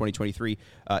boost in 2023.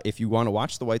 If you want to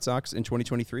watch the White Sox in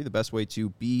 2023, the best way to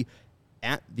be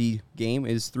at the game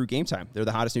is through Game Time. They're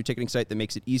the hottest new ticketing site that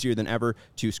makes it easier than ever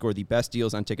to score the best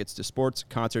deals on tickets to sports,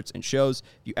 concerts, and shows.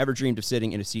 If you ever dreamed of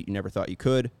sitting in a seat you never thought you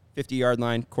could, 50-yard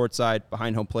line, courtside,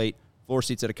 behind home plate, floor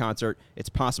seats at a concert, it's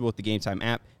possible with the Game Time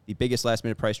app. The biggest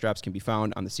last-minute price drops can be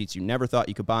found on the seats you never thought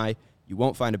you could buy. You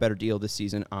won't find a better deal this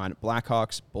season on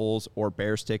Blackhawks, Bulls, or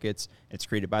Bears tickets. It's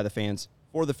created by the fans,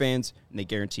 for the fans, and they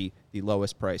guarantee the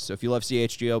lowest price. So if you love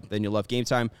CHGO, then you'll love Game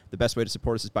Time. The best way to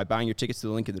support us is by buying your tickets to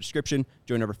the link in the description.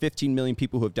 Join over 15 million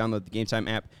people who have downloaded the Game Time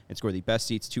app and score the best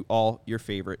seats to all your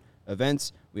favorite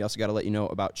events. We also got to let you know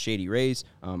about Shady Rays.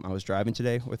 I was driving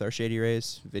today with our Shady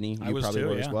Rays. Vinny, you probably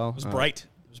were as well. It was bright.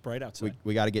 It was bright outside.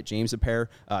 We got to get James a pair.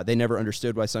 They never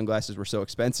understood why sunglasses were so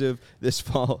expensive this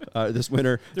this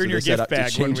winter. They're in your gift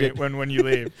bag when you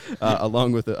leave.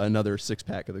 Along with another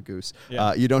 6-pack of the Goose.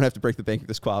 Yeah. You don't have to break the bank with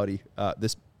this quality.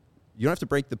 You don't have to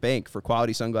break the bank for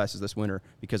quality sunglasses this winter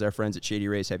because our friends at Shady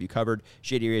Rays have you covered.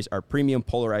 Shady Rays are premium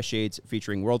polarized shades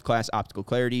featuring world-class optical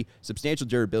clarity, substantial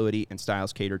durability, and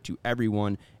styles catered to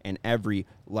everyone and every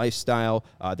lifestyle.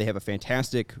 They have a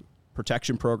fantastic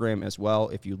protection program as well.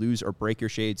 If you lose or break your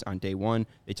shades on day one,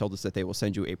 they told us that they will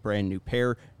send you a brand new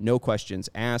pair, no questions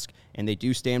asked, and they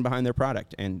do stand behind their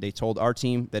product. And they told our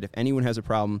team that if anyone has a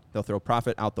problem, they'll throw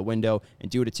profit out the window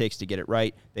and do what it takes to get it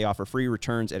right. They offer free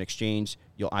returns and exchange.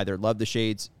 You'll either love the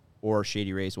shades or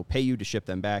Shady Rays will pay you to ship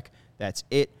them back. That's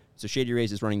it. So Shady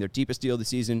Rays is running their deepest deal of the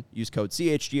season. Use code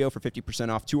CHGO for 50%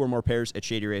 off 2 or more pairs at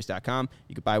ShadyRays.com.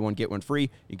 You can buy one, get one free.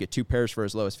 You get 2 pairs for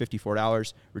as low as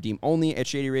 $54. Redeem only at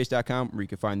ShadyRays.com, where you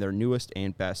can find their newest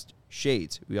and best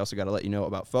shades. We also got to let you know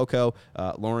about FOCO.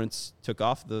 Lawrence took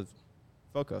off the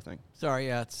FOCO thing. Sorry,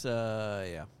 yeah, it's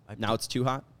yeah. Now it's too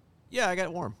hot? Yeah, I got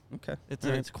it warm. Okay. It's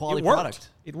a quality It worked. product.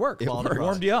 It worked. It worked.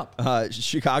 Warmed you up.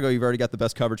 Chicago, you've already got the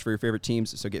best coverage for your favorite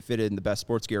teams, so get fitted in the best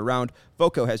sports gear around.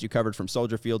 FOCO has you covered from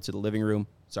Soldier Field to the living room.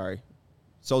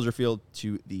 Soldier Field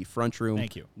to the front room.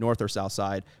 Thank you. North or south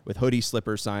side with hoodies,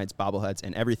 slippers, signs, bobbleheads,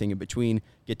 and everything in between.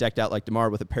 Get decked out like DeMar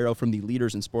with apparel from the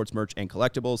leaders in sports merch and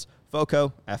collectibles.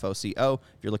 FOCO, F-O-C-O.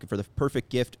 If you're looking for the perfect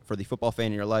gift for the football fan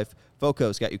in your life,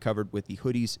 FOCO's got you covered with the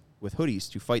hoodies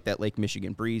to fight that Lake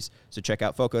Michigan breeze. So check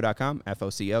out FOCO.com,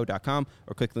 F-O-C-O.com,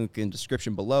 or click the link in the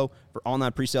description below. For all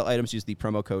non-presale items, use the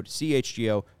promo code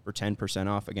CHGO for 10%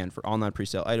 off. Again, for all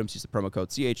non-presale items, use the promo code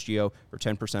CHGO for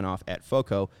 10% off at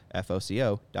FOCO,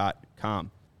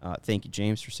 F-O-C-O.com. Thank you,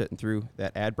 James, for sitting through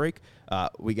that ad break.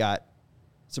 We got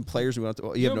some players we want to.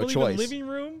 Well, you have no choice. Living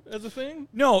room as a thing?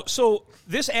 No. So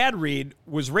this ad read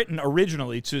was written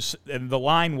originally and the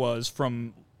line was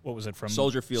from. What was it from?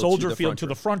 Soldier Field to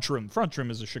the front room. Front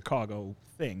room is a Chicago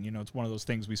thing. It's one of those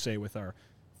things we say with our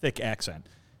thick accent,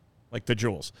 like the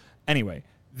Jewels. Anyway,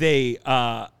 it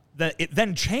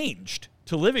then changed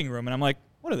to living room, and I'm like,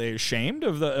 what are they ashamed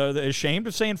of? Are they ashamed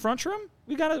of saying front room?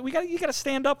 You gotta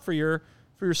stand up for your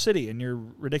city and your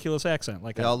ridiculous accent.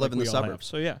 Like they all live in the Have. suburbs.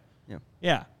 So yeah.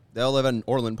 They all live in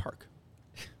Orland Park.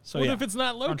 So what if it's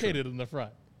not located in the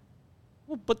front?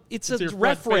 Well, but it's a your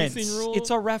reference. front-facing rule? It's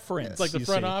a reference. It's like the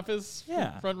front office,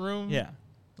 front room. Yeah.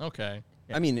 Okay.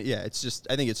 I mean, it's just.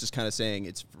 I think it's just kind of saying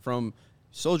it's from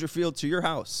Soldier Field to your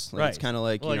house. Like, right. It's kind of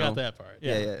like I got that part.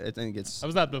 Yeah. I think it's. I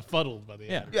was not befuddled by the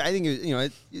end. Yeah, I think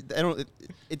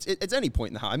it's any point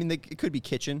in the house. I mean, it could be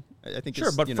kitchen. I think.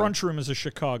 Sure, but front room is a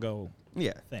Chicago.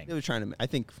 Thing. They were trying to. I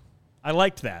think. I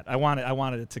liked that. I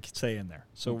wanted it to stay in there.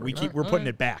 So we're putting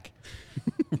it back.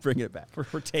 Bringing it back.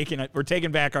 We're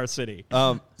taking back our city.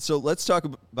 So let's talk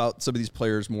about some of these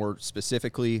players more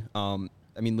specifically. I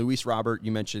mean, Luis Robert,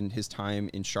 you mentioned his time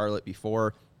in Charlotte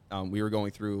before. We were going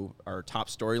through our top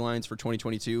storylines for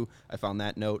 2022. I found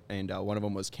that note, and one of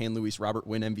them was, can Luis Robert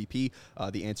win MVP?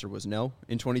 The answer was no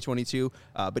in 2022.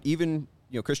 But even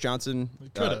Chris Johnson. He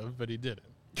could have, but he didn't.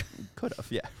 Could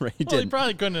have, yeah, right. He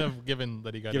probably couldn't have given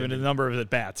that he got given injured. a number of at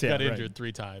bats. Yeah, got injured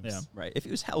 3 times. Yeah, right. If he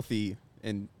was healthy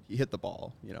and he hit the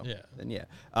ball, then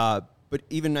yeah. But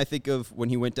even I think of when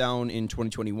he went down in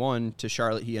 2021 to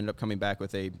Charlotte, he ended up coming back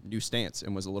with a new stance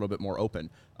and was a little bit more open.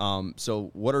 So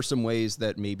what are some ways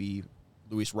that maybe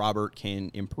Luis Robert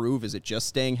can improve? Is it just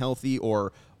staying healthy,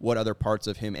 or what other parts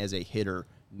of him as a hitter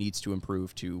needs to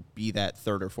improve to be that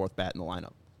third or fourth bat in the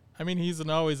lineup? I mean, he's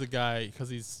always a guy because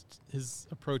his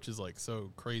approach is like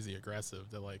so crazy aggressive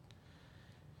that like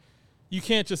you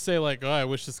can't just say like, oh, I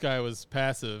wish this guy was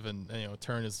passive and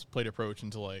turn his plate approach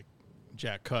into like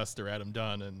Jack Cust or Adam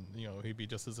Dunn and he'd be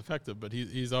just as effective. But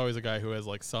he's always a guy who has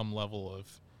like some level of,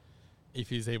 if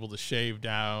he's able to shave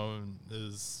down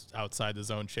his outside the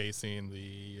zone chasing,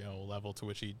 the level to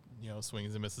which he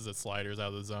swings and misses at sliders out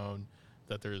of the zone,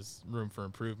 that there's room for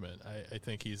improvement. I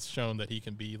think he's shown that he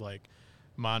can be like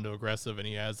mondo aggressive, and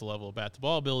he has the level of bat to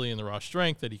ball ability and the raw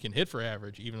strength that he can hit for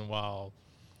average, even while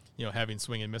having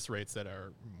swing and miss rates that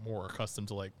are more accustomed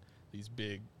to like these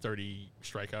big 30%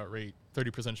 strikeout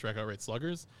rate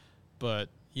sluggers. But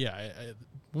yeah,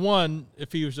 one,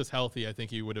 if he was just healthy, I think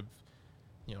he would have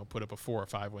put up a 4 or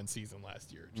 5 win season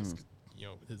last year. Just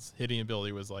his hitting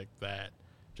ability was like that,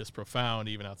 just profound,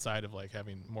 even outside of like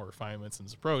having more refinements in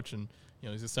his approach. And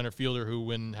he's a center fielder who,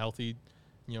 when healthy,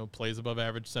 plays above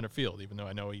average center field. Even though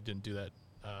I know he didn't do that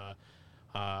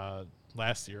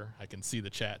last year, I can see the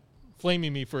chat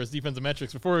flaming me for his defensive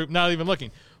metrics before not even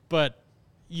looking. But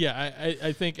yeah,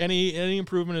 I think any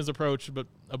improvement in his approach, but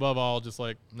above all, just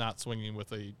like not swinging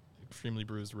with a extremely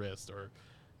bruised wrist, or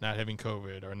not having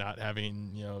COVID, or not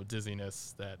having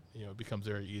dizziness, that becomes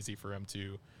very easy for him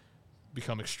to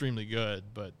become extremely good.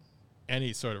 But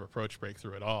any sort of approach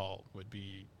breakthrough at all would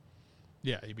be,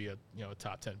 he'd be a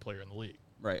top 10 player in the league.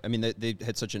 Right. I mean, they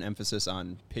had such an emphasis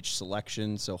on pitch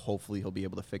selection, so hopefully he'll be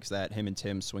able to fix that. Him and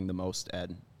Tim swing the most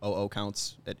at 0-0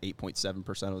 counts at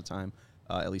 8.7% of the time,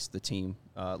 at least the team.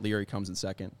 Leary comes in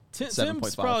second.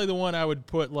 Tim's probably the one I would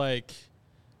put, like,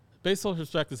 Baseball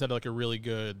Prospectus had like a really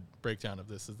good breakdown of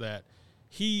this, is that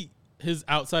his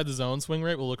outside the zone swing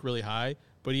rate will look really high,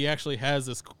 but he actually has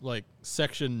this like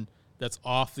section that's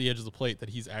off the edge of the plate that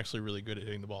he's actually really good at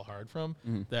hitting the ball hard from,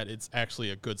 that it's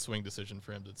actually a good swing decision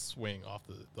for him to swing off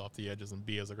the edges and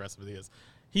be as aggressive as he is.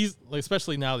 He's like,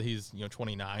 especially now that he's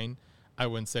 29, I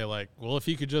wouldn't say like, well, if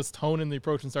he could just hone in the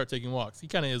approach and start taking walks. He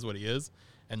kind of is what he is,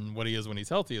 and what he is when he's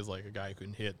healthy is like a guy who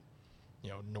can hit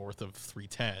north of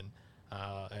 310,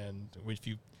 and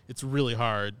it's really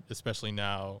hard, especially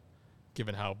now,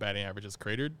 given how batting average is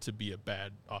cratered, to be a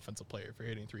bad offensive player if you're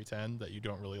hitting 310, that you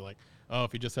don't really like, oh,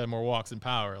 if you just had more walks and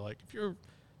power. Like if you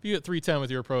hit 310 with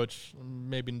your approach,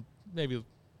 maybe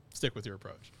stick with your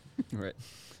approach. Right.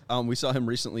 We saw him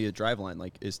recently at Driveline.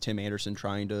 Like, is Tim Anderson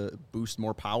trying to boost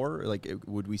more power? Like,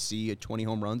 would we see 20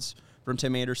 home runs from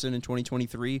Tim Anderson in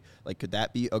 2023? Like, could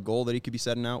that be a goal that he could be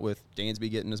setting out with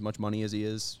Dansby getting as much money as he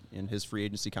is in his free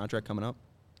agency contract coming up?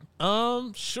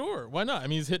 Sure. Why not? I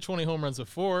mean, he's hit 20 home runs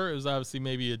before. It was obviously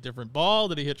maybe a different ball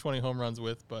that he hit 20 home runs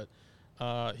with, but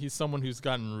he's someone who's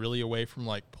gotten really away from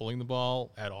like pulling the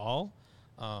ball at all.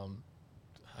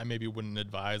 I maybe wouldn't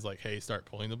advise like, hey, start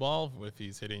pulling the ball if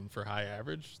he's hitting for high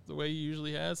average the way he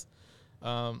usually has.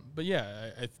 But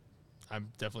yeah, I'm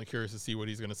definitely curious to see what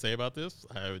he's going to say about this.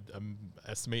 I would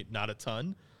estimate not a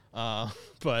ton,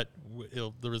 but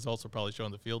the results will probably show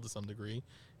on the field to some degree.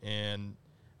 And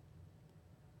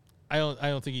I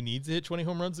don't think he needs to hit 20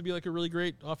 home runs to be like a really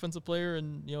great offensive player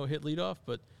and hit leadoff.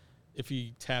 But if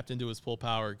he tapped into his full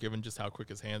power, given just how quick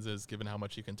his hands is, given how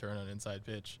much he can turn on inside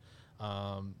pitch,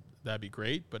 that'd be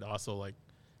great. But also, like,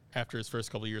 after his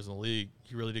first couple of years in the league,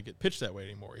 he really didn't get pitched that way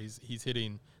anymore. He's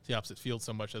hitting the opposite field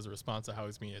so much as a response to how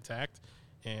he's being attacked,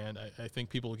 and I think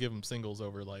people will give him singles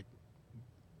over like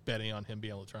betting on him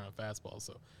being able to turn on fastballs.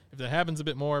 So if that happens a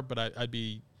bit more, but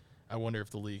I wonder if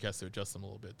the league has to adjust him a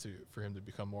little bit for him to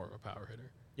become more of a power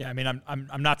hitter. Yeah, I mean,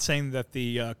 I'm not saying that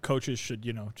the coaches should,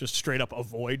 just straight up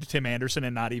avoid Tim Anderson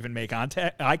and not even make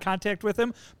eye contact with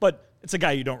him, but it's a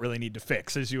guy you don't really need to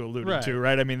fix, as you alluded to,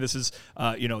 right? I mean, this is,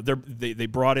 they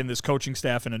brought in this coaching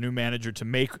staff and a new manager to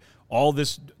make all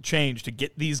this change to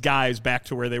get these guys back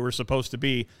to where they were supposed to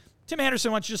be. Tim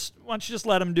Anderson, why don't you just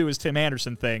let him do his Tim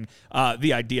Anderson thing?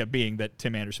 The idea being that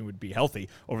Tim Anderson would be healthy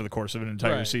over the course of an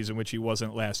entire season, which he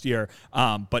wasn't last year.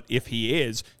 But if he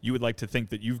is, you would like to think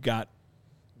that you've got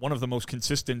one of the most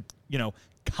consistent,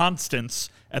 constants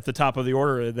at the top of the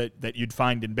order that you'd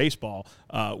find in baseball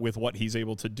with what he's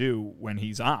able to do when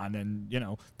he's on.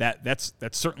 And, that's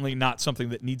certainly not something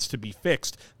that needs to be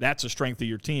fixed. That's a strength of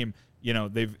your team.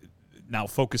 They've now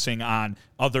focusing on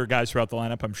other guys throughout the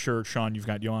lineup. I'm sure, Sean, you've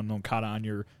got Yohan Moncada on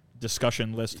your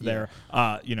discussion list there,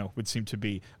 would seem to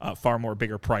be a far more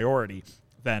bigger priority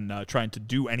than trying to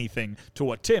do anything to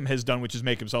what Tim has done, which is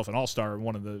make himself an all-star,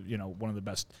 one of the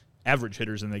best average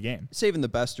hitters in the game. Saving the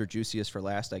best or juiciest for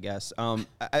last, I guess.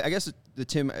 I guess the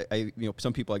Tim,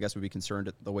 some people I guess would be concerned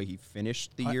at the way he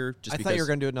finished the year. I thought you were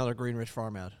going to do another Greenrich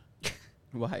farm ad.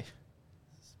 Why?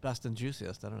 It's best and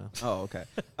juiciest. I don't know. Oh, okay.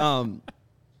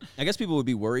 I guess people would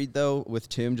be worried, though, with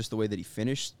Tim, just the way that he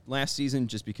finished last season,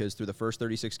 just because through the first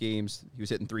 36 games, he was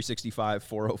hitting 365,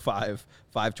 405,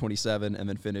 527, and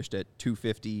then finished at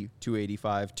 250,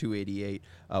 285, 288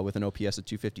 with an OPS of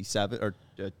 257, or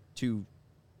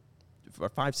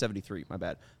 573, my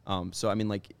bad. So, I mean,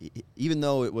 like, even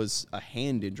though it was a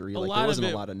hand injury, like, there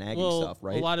wasn't a lot of nagging stuff,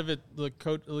 right? A lot of it,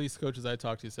 at least coaches I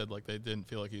talked to said, like, they didn't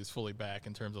feel like he was fully back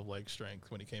in terms of leg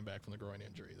strength when he came back from the groin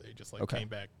injury. They just, like, came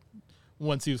back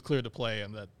once he was cleared to play,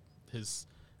 and that his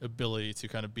ability to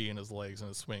kind of be in his legs and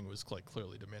his swing was, like,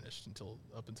 clearly diminished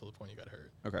up until the point he got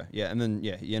hurt. Okay, yeah, and then,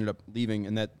 he ended up leaving,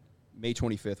 and that May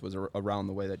 25th was around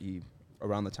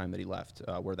the time that he left,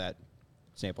 where that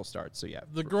sample starts. So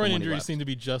the groin injury seemed to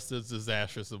be just as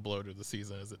disastrous a blow to the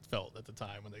season as it felt at the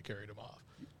time when they carried him off.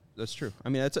 That's true. I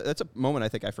mean, that's a moment I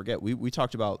think I forget. We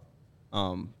talked about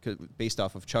based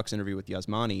off of Chuck's interview with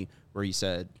Yasmani, where he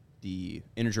said the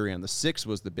injury on the 6th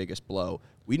was the biggest blow.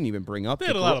 We didn't even bring up they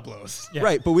had a lot of blows,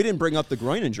 right? But we didn't bring up the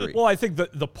groin injury. Well, I think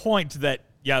the point that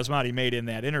Yasmani made in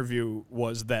that interview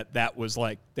was that was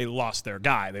like they lost their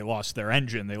guy, they lost their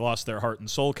engine, they lost their heart and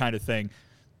soul kind of thing.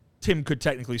 Tim could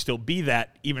technically still be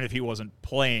that even if he wasn't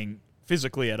playing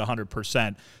physically at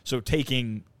 100%. So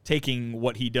taking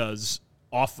what he does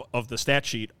off of the stat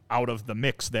sheet out of the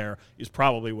mix there is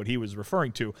probably what he was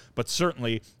referring to. But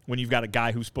certainly when you've got a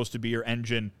guy who's supposed to be your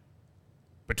engine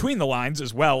between the lines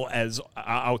as well as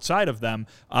outside of them,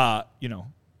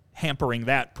 hampering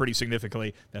that pretty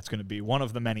significantly, that's going to be one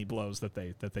of the many blows that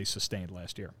they sustained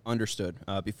last year. Understood.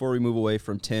 Before we move away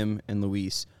from Tim and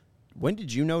Luis, when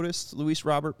did you notice Luis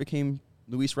Robert became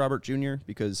Luis Robert Jr.?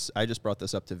 Because I just brought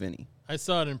this up to Vinny. I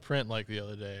saw it in print like the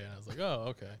other day, and I was like, "Oh,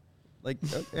 okay." Like,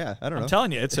 yeah, I don't know. I'm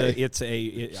telling you, I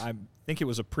think it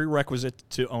was a prerequisite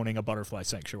to owning a butterfly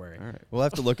sanctuary. All right, we'll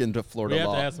have to look into Florida law. We have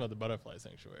law. to ask about the butterfly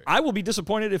sanctuary. I will be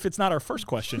disappointed if it's not our first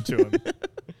question to him.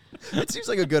 It seems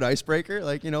like a good icebreaker.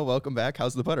 Like, welcome back.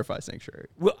 How's the butterfly sanctuary?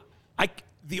 Well,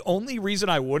 the only reason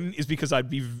I wouldn't is because I'd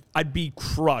be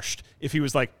crushed if he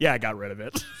was like, "Yeah, I got rid of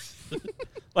it."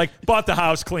 Like, bought the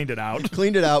house, cleaned it out, put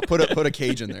a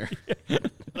cage in there,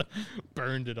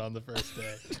 burned it on the first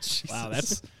day. Wow,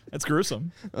 that's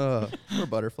gruesome. Poor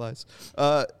butterflies.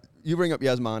 You bring up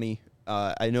Yasmani.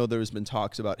 I know there's been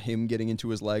talks about him getting into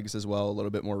his legs as well a little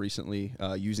bit more recently,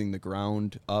 using the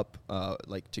ground up,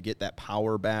 like to get that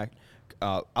power back.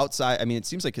 Outside, I mean, it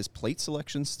seems like his plate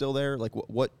selection's still there. Like,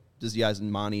 what does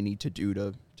Yasmani need to do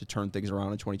to turn things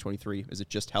around in 2023? Is it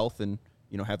just health and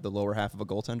have the lower half of a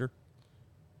goaltender?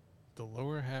 The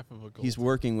lower half of a goaltender. He's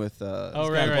working with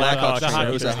Blackhawks.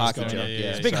 It was a hockey joke.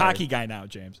 He's a big hockey guy now,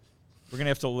 James. We're gonna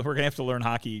have to learn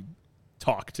hockey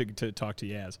talk to talk to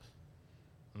Yaz.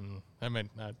 That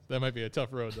might be a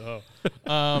tough road to hoe.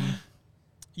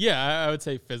 I would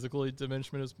say physical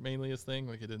diminishment is mainly his thing.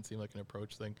 Like, it didn't seem like an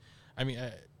approach thing. I mean,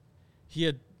 he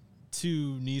had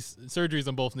 2 knee surgeries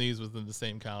on both knees within the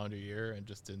same calendar year, and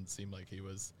just didn't seem like he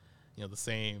was, the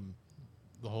same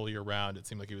the whole year round. It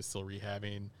seemed like he was still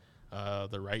rehabbing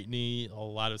the right knee a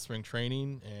lot of spring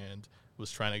training, and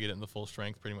was trying to get it in the full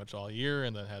strength pretty much all year,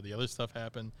 and then had the other stuff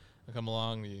happen and come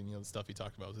along. The stuff he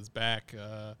talked about with his back.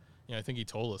 I think he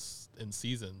told us in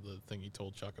season the thing he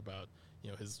told Chuck about,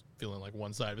 his feeling like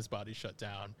one side of his body shut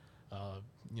down,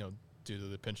 due to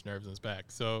the pinched nerves in his back.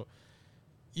 So,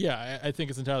 I think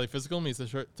it's entirely physical. I mean,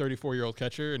 he's a 34-year-old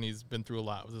catcher, and he's been through a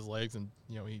lot with his legs, and,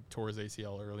 he tore his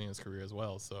ACL early in his career as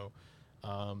well. So,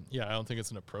 I don't think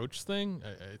it's an approach thing.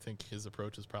 I think his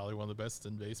approach is probably one of the best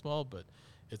in baseball, but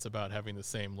it's about having the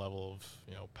same level of,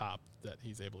 pop that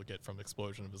he's able to get from the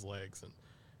explosion of his legs. And,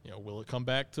 will it come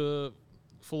back to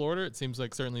full order? It seems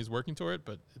like certainly he's working toward it,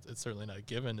 but it's certainly not a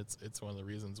given. It's one of the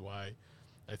reasons why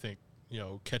I think,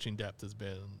 catching depth has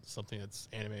been something that's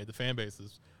animated the fan base,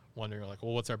 is wondering, like,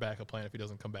 well, what's our backup plan if he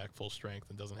doesn't come back full strength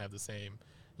and doesn't have the same,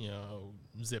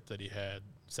 zip that he had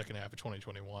second half of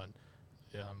 2021.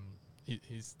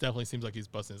 He's definitely seems like he's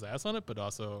busting his ass on it, but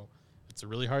also it's a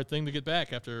really hard thing to get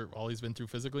back after all he's been through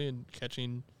physically and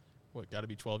catching got to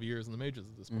be 12 years in the majors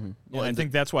at this point. Mm-hmm. Well, I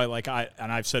think that's why, like,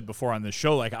 I've said before on this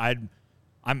show, like,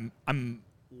 I'm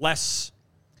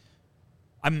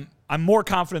more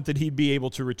confident that he'd be able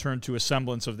to return to a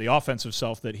semblance of the offensive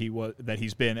self that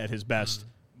he's been at his best.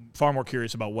 Far more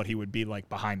curious about what he would be like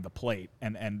behind the plate,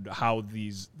 and how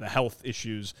the health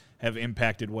issues have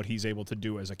impacted what he's able to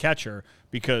do as a catcher.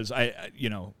 Because I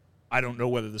don't know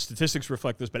whether the statistics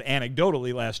reflect this, but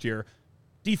anecdotally last year,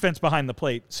 defense behind the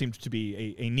plate seemed to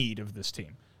be a need of this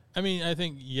team. I mean, I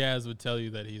think Yaz would tell you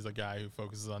that he's a guy who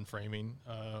focuses on framing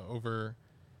over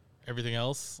everything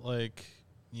else. Like,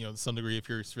 to some degree, if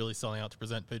you're really selling out to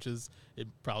present pitches, it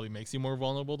probably makes you more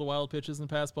vulnerable to wild pitches and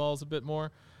pass balls a bit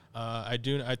more.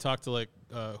 I talked to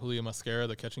Julio Mascara,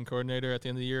 the catching coordinator, at the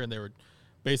end of the year, and they were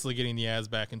basically getting Niaz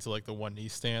back into like the one knee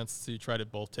stance to try to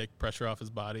both take pressure off his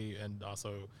body and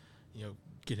also,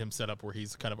 get him set up where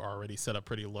he's kind of already set up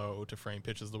pretty low to frame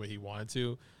pitches the way he wanted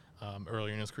to.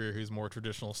 Earlier in his career, he was more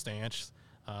traditional stance,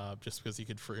 just because he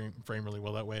could frame really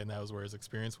well that way, and that was where his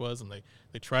experience was. And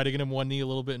they tried to get him one knee a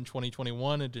little bit in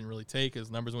 2021. It didn't really take.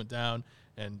 His numbers went down,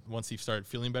 and once he started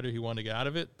feeling better, he wanted to get out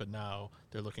of it. But now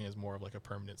they're looking as more of like a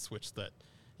permanent switch that,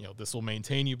 this will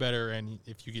maintain you better, and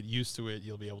if you get used to it,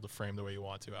 you'll be able to frame the way you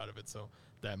want to out of it. So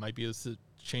that might be a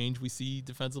change we see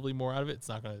defensively more out of it. It's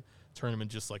not going to turn him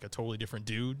into just like a totally different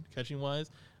dude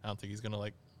catching-wise. I don't think he's going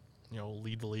to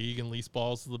lead the league in least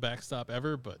balls to the backstop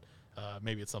ever, but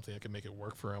maybe it's something that can make it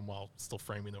work for him while still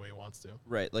framing the way he wants to.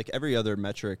 Right. Like every other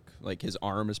metric, like his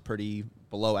arm is pretty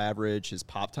below average. His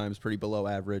pop time is pretty below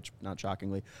average, not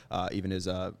shockingly. Even his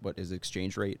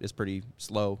exchange rate is pretty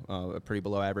slow, pretty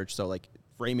below average. So like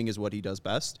framing is what he does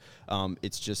best.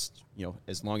 It's just,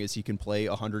 as long as he can play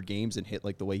 100 games and hit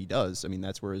like the way he does, I mean,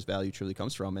 that's where his value truly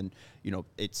comes from. And,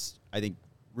 it's, I think,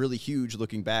 really huge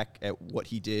looking back at what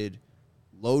he did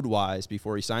load-wise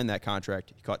before he signed that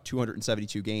contract. He caught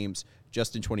 272 games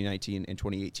just in 2019 and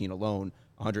 2018 alone,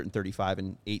 135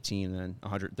 in 18 and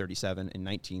 137 in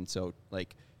 19. So,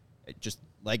 just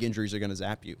leg injuries are going to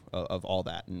zap you of all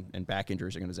that, and back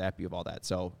injuries are going to zap you of all that.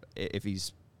 So, if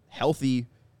he's healthy,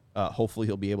 hopefully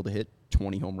he'll be able to hit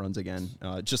 20 home runs again,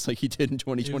 just like he did in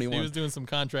 2021. He was doing some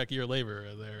contract year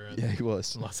labor there. Yeah, he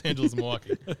was. Los Angeles,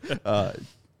 Milwaukee.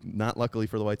 Not luckily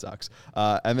for the White Sox.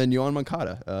 And then Yohan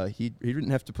Moncada, he didn't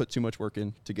have to put too much work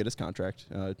in to get his contract.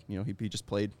 He just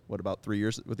played, about 3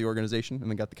 years with the organization and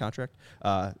then got the contract.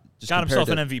 Got himself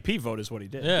an MVP vote is what he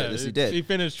did. Yeah, yes, he did. He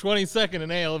finished 22nd in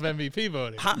AL of MVP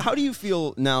voting. How do you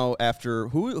feel now after,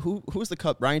 who was the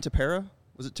Cup? Ryan Tepera?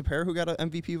 Was it Tepera who got an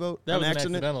MVP vote? That was an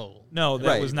accident? accidental. No,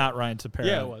 that was not Ryan Tepera.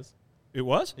 Yeah, it was. It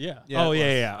was? Yeah. Oh,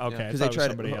 yeah. Okay. Because they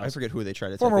tried I forget who they tried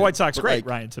to Former take White Sox but, great,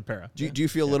 Ryan Tepera. Do you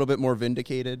feel a little bit more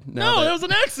vindicated now? No, that was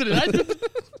an accident.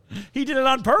 He did it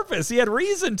on purpose. He had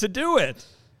reason to do it.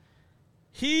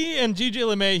 He and G.J.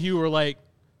 LeMahieu were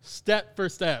step for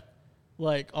step,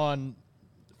 on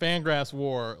Fangraphs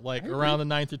WAR, around the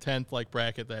 9th or 10th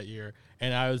bracket that year.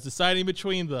 And I was deciding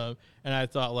between them, and I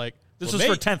thought this is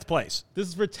for 10th place. This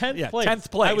is for 10th place.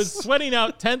 10th place. I was sweating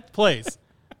out 10th place.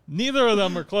 Neither of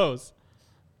them were close.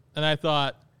 And I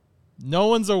thought, no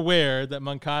one's aware that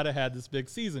Moncada had this big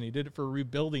season. He did it for a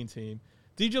rebuilding team.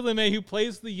 DJ LeMahieu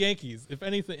plays the Yankees, if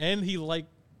anything, and he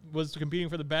was competing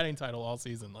for the batting title all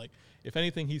season. If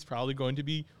anything, he's probably going to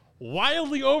be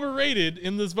wildly overrated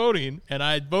in this voting. And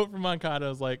I'd vote for Moncada. I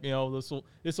was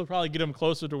this will probably get him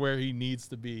closer to where he needs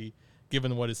to be,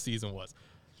 given what his season was.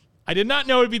 I did not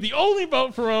know it'd be the only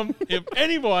vote for him if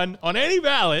anyone on any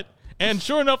ballot. And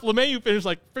sure enough, LeMahieu finished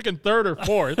freaking 3rd or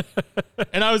 4th.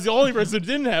 And I was the only person who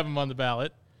didn't have him on the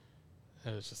ballot.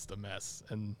 It was just a mess.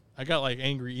 And I got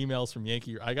angry emails from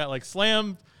Yankee. I got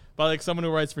slammed by someone who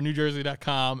writes for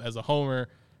NewJersey.com as a homer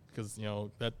because,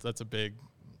 that's a big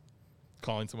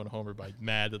calling someone a homer by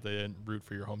mad that they didn't root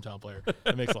for your hometown player.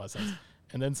 That makes a lot of sense.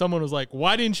 And then someone was like,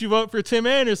 why didn't you vote for Tim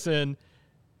Anderson?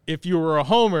 If you were a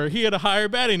homer, he had a higher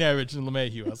batting average than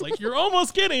LeMahieu. I was like, you're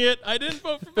almost getting it. I didn't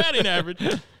vote for batting average.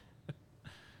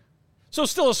 So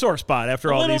still a sore spot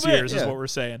after all these years is what we're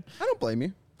saying. I don't blame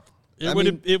you.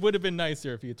 It would have been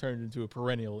nicer if he had turned into a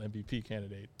perennial MVP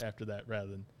candidate after that rather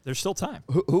than... There's still time.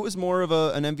 Who was more of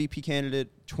an MVP candidate,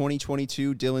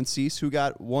 2022 Dylan Cease, who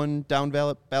got one down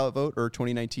ballot vote, or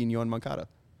 2019 Yohan Moncada?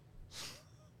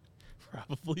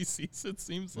 Probably Cease, it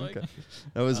seems like. Okay.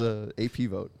 That was a AP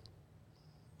vote.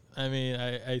 I mean,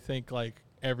 I think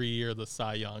every year the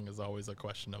Cy Young is always a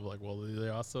question of well, are they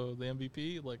also the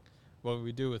MVP? What would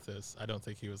we do with this? I don't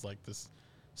think he was this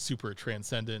super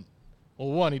transcendent. Well,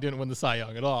 one, he didn't win the Cy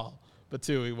Young at all, but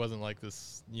two, he wasn't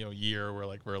this year where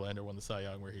Verlander won the Cy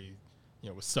Young where he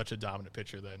was such a dominant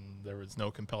pitcher that there was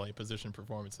no compelling position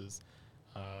performances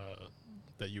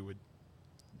that you would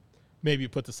maybe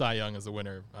put the Cy Young as a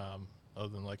winner other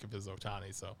than if it was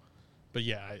Ohtani. So, but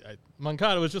yeah,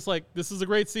 Moncada was just this is a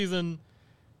great season.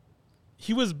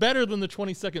 He was better than the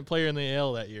 22nd player in the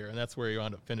AL that year, and that's where he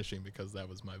wound up finishing because that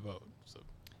was my vote. So,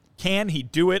 can he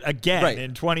do it again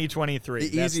in 2023?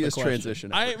 The easiest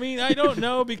transition ever. I mean, I don't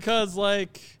know because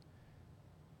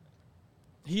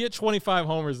he hit 25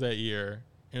 homers that year.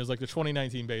 It was the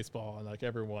 2019 baseball, and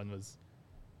everyone was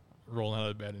rolling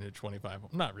out of bed and hit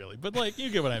 25. Not really, but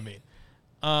you get what I mean.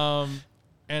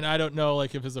 And I don't know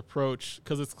if his approach,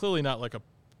 because it's clearly not a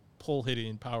pull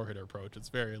hitting power hitter approach. It's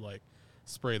very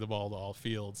spray the ball to all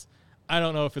fields. I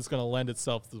don't know if it's going to lend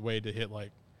itself the way to hit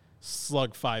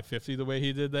slug 550 the way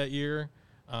he did that year.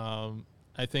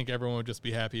 I think everyone would just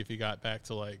be happy if he got back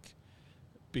to like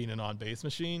being an on-base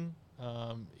machine,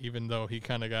 even though he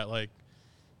kind of got like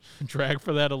dragged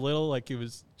for that a little. Like he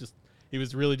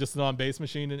was really just an on-base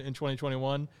machine in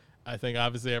 2021. I think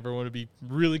obviously everyone would be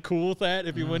really cool with that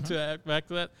if he went back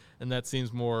to that, and that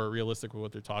seems more realistic with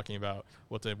what they're talking about,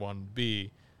 what they want to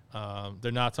be.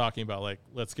 They're not talking about like,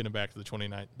 let's get him back to the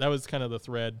 2019. That was kind of the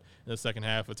thread in the second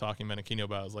half of talking Menachino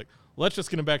about. It was like, let's just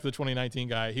get him back to the 2019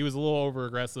 guy. He was a little over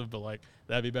aggressive, but like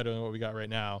that'd be better than what we got right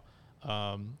now.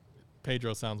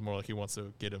 Pedro sounds more like he wants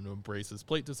to get him to embrace his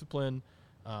plate discipline,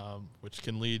 which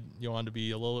can lead Yohan to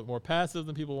be a little bit more passive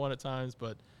than people want at times.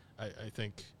 But I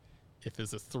think if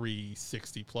it's a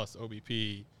 360 plus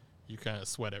OBP, you kind of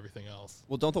sweat everything else.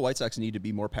 Well, don't the White Sox need to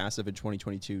be more passive in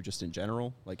 2022 just in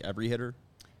general, like every hitter?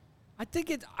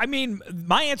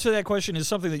 My answer to that question is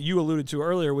something that you alluded to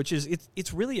earlier, which is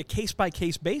it's really a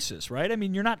case-by-case basis, right? I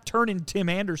mean, you're not turning Tim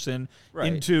Anderson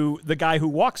into the guy who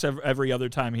walks every other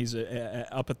time he's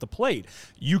up at the plate.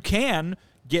 You can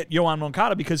get Yohan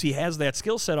Moncada because he has that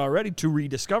skill set already to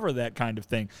rediscover that kind of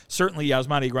thing. Certainly,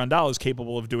 Yasmani Grandal is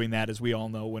capable of doing that, as we all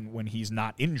know, when he's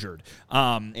not injured.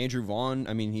 Andrew Vaughn,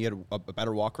 I mean, he had a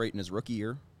better walk rate in his rookie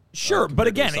year. Sure, but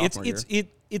again,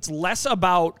 it's less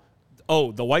about,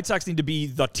 the White Sox need to be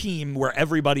the team where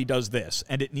everybody does this,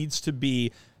 and it needs to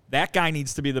be that guy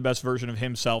needs to be the best version of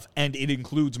himself, and it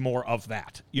includes more of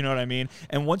that. You know what I mean?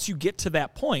 And once you get to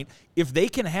that point, if they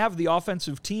can have the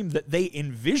offensive team that they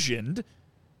envisioned,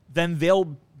 then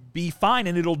they'll be fine,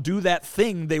 and it'll do that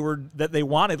thing that they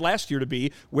wanted last year to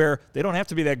be, where they don't have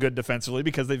to be that good defensively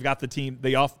because they've got the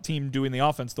team doing the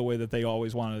offense the way that they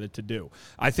always wanted it to do.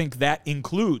 I think that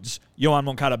includes Yohan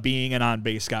Moncada being an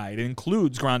on-base guy. It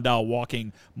includes Grandal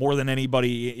walking more than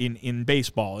anybody in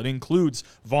baseball. It includes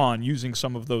Vaughn using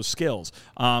some of those skills.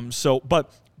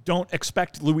 But don't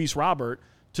expect Luis Robert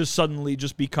to suddenly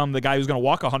just become the guy who's going to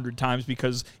walk 100 times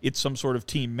because it's some sort of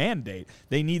team mandate.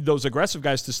 They need those aggressive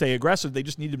guys to stay aggressive. They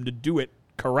just need them to do it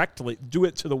correctly, do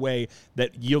it to the way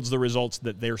that yields the results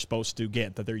that they're supposed to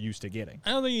get, that they're used to getting. I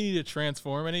don't think you need to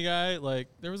transform any guy. Like,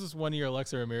 there was this one year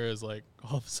Alexei Ramirez, like,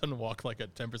 all of a sudden walked, like,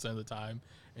 at 10% of the time,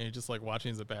 and just, like,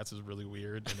 watching his at-bats was really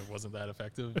weird, and it wasn't that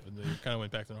effective, and they kind of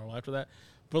went back to normal after that.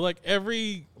 But, like,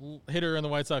 every hitter in the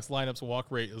White Sox lineup's walk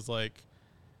rate is, like,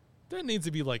 that needs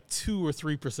to be like 2 or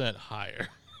 3% higher.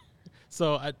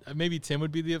 So maybe Tim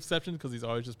would be the exception because he's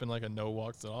always just been like a no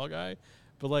walks at all guy.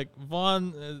 But like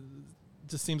Vaughn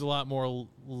just seems a lot more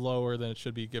lower than it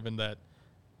should be, given that,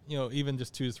 even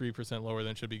just 2 to 3% lower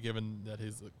than it should be, given that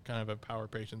he's kind of a power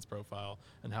patience profile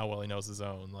and how well he knows his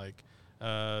own. Like,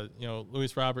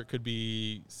 Luis Robert could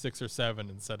be 6 or 7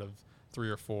 instead of 3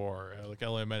 or 4. Like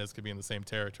Eloy Jimenez could be in the same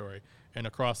territory. And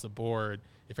across the board,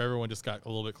 if everyone just got a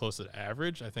little bit closer to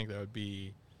average, I think that would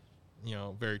be,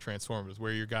 very transformative,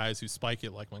 where your guys who spike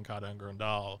it like Moncada and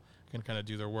Grandal can kind of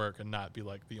do their work and not be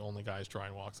like the only guys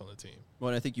drawing walks on the team. Well,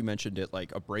 and I think you mentioned it,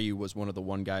 like Abreu was one of the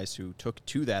guys who took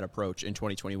to that approach in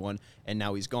 2021, and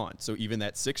now he's gone. So even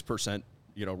that 6%,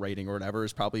 rating or whatever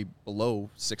is probably below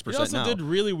 6% now. He also did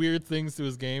really weird things to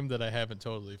his game that I haven't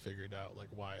totally figured out, like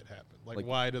why it happened. Like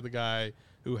why did the guy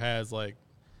who has like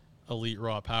elite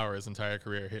raw power his entire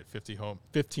career hit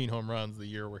 15 home runs the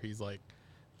year where he's like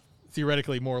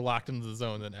theoretically more locked into the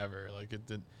zone than ever. Like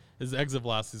his exit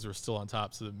velocities were still on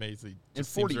top, so it made the and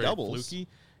 40 doubles. Fluky.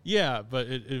 Yeah, but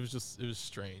it was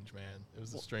strange, man. It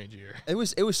was a strange year. It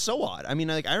was so odd. I mean,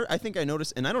 like I think I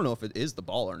noticed, and I don't know if it is the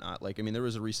ball or not. Like, I mean, there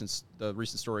was the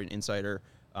recent story in Insider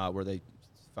where they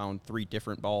found 3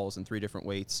 different balls and 3 different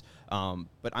weights.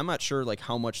 But I'm not sure like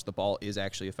how much the ball is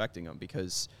actually affecting them,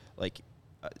 because like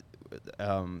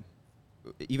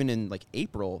even in like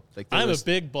April, like I'm a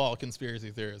big ball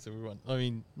conspiracy theorist. Everyone, I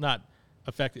mean, not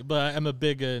affected, but I'm a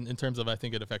big in terms of I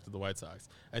think it affected the White Sox.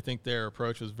 I think their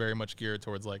approach was very much geared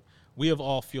towards like, we have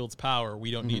all fields power.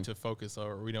 We don't need to focus,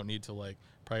 or we don't need to like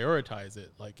prioritize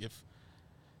it. Like, if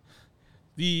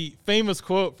the famous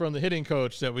quote from the hitting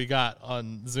coach that we got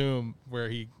on Zoom, where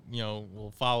he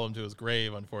will follow him to his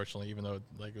grave, unfortunately, even though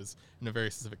like it was in a very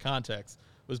specific context,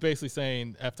 was basically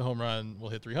saying after home run will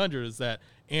hit 300, is that,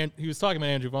 and he was talking about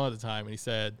Andrew Vaughn at the time, and he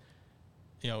said,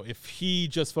 if he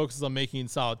just focuses on making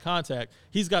solid contact,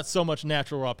 he's got so much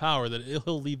natural raw power that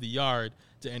he'll leave the yard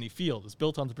to any field. It's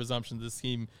built on the presumption this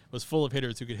team was full of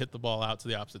hitters who could hit the ball out to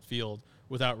the opposite field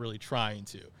without really trying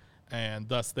to. And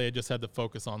thus they just had to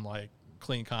focus on like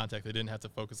clean contact. They didn't have to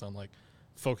focus on like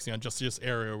focusing on just this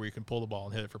area where you can pull the ball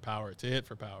and hit it for power to hit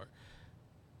for power.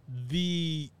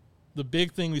 The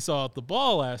big thing we saw at the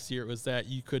ball last year was that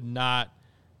you could not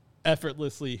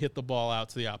effortlessly hit the ball out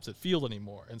to the opposite field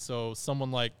anymore. And so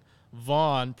someone like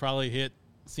Vaughn probably hit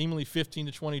seemingly 15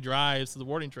 to 20 drives to the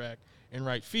warning track in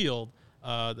right field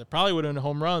that probably would have been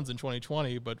home runs in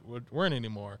 2020, but weren't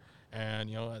anymore. And,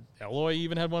 Eloy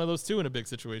even had one of those too in a big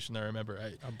situation, I remember.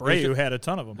 Abreu had a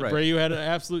ton of them. Right. Abreu had an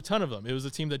absolute ton of them. It was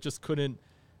a team that just couldn't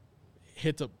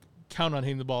count on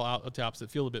hitting the ball out the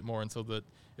opposite field a bit more. And so that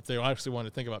if they actually wanted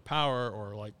to think about power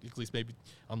or like at least maybe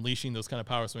unleashing those kind of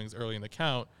power swings early in the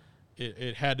count,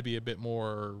 it had to be a bit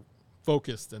more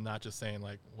focused and not just saying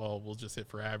like, well, we'll just hit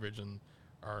for average and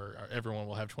everyone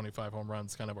will have 25 home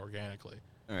runs kind of organically.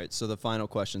 All right, so the final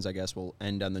questions, I guess, will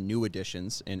end on the new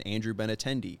additions. And Andrew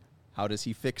Benintendi, how does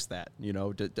he fix that?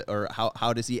 Or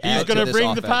how does he add to this offense? He's going to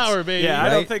bring the power, baby. Yeah,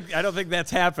 right? I don't think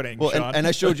that's happening. Well, Sean. and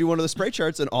I showed you one of the spray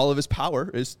charts, and all of his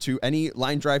power is to any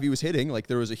line drive he was hitting. Like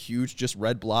there was a huge just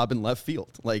red blob in left field.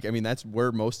 Like I mean, that's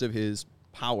where most of his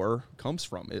power comes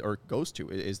from or goes to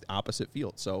is the opposite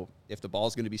field. So if the ball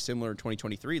is going to be similar in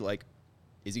 2023, like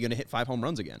is he going to hit 5 home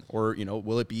runs again, or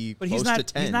will it be but close to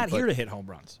 10? He's not here to hit home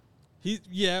runs. It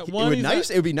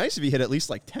would be nice if he hit at least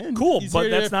like 10. Cool, He's but here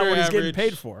to that's hit not for what he's getting average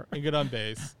paid for. and get on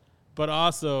base. But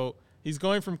also, he's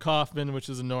going from Kauffman, which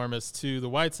is enormous, to the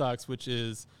White Sox, which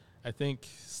is, I think,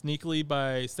 sneakily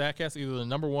by StatCast, either the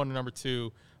number 1 or number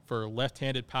 2 for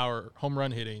left-handed power home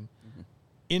run hitting. Mm-hmm.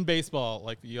 In baseball,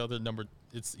 like the other number,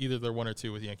 it's either they're 1 or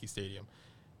 2 with Yankee Stadium.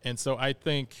 And so I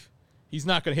think he's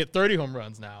not going to hit 30 home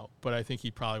runs now, but I think he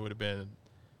probably would have been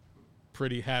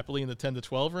pretty happily in the 10 to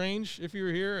 12 range if you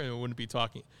were here, and it wouldn't be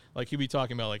talking like he'd be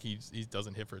talking about like he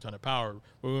doesn't hit for a ton of power.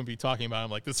 We wouldn't be talking about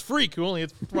him like this freak who only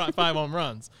hits 5 home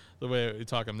runs the way we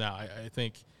talk him now. I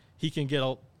think he can get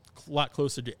a lot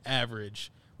closer to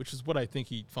average, which is what I think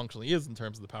he functionally is in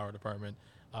terms of the power department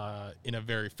in a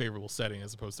very favorable setting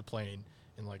as opposed to playing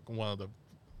in like one of the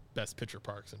best pitcher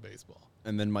parks in baseball.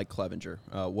 And then Mike Clevenger,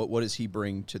 what does he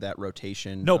bring to that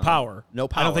rotation? No power. No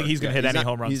power. I don't think he's going to hit any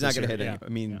home runs. He's not going to hit any. I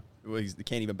mean, he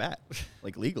can't even bat,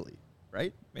 like legally,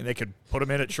 right? I mean, they could put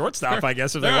him in at shortstop, I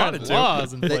guess, if they wanted to.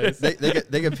 Laws in place.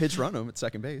 They could pitch run him at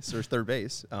second base or third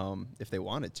base if they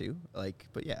wanted to.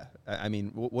 But yeah, I mean,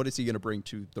 what is he going to bring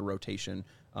to the rotation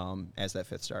as that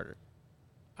 5th starter?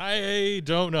 I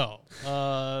don't know.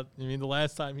 I mean, the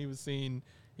last time he was seen,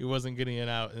 he wasn't getting it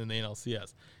out in the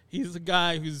NLCS. He's a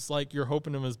guy who's like you're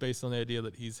hoping him is based on the idea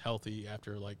that he's healthy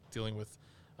after like dealing with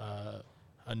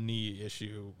a knee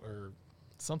issue or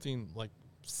something like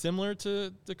similar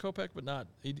to Kopech, but not.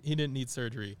 He didn't need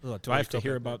surgery. Ugh, do I have to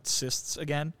hear about cysts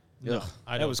again? No,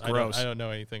 that was gross. I don't know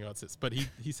anything about cysts, but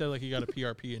he said like he got a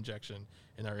PRP injection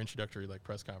in our introductory like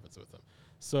press conference with him.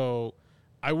 So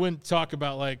I wouldn't talk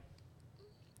about like.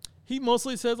 He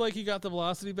mostly said like he got the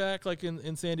velocity back like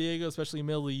in San Diego, especially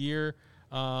middle of the year.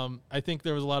 I think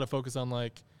there was a lot of focus on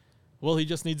like, well, he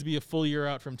just needs to be a full year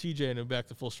out from TJ and back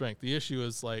to full strength. The issue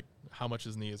is like how much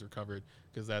his knee is recovered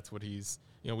because that's what he's,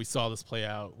 we saw this play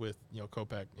out with,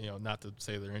 Kopech, not to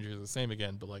say their injuries are the same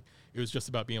again, but like it was just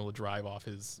about being able to drive off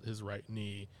his right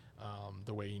knee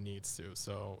the way he needs to.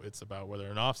 So it's about whether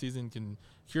an offseason can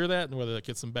cure that and whether it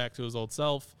gets him back to his old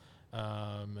self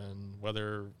and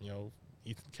whether,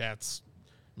 Ethan Katz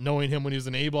knowing him when he was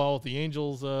an A-ball with the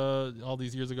Angels all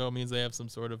these years ago means they have some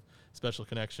sort of special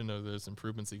connection or there's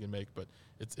improvements he can make, but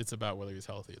it's about whether he's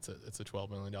healthy. It's a $12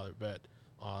 million bet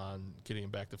on getting him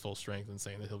back to full strength and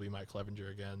saying that he'll be Mike Clevenger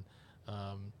again,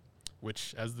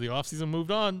 which as the offseason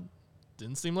moved on,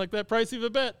 didn't seem like that pricey of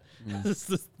a bet.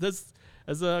 This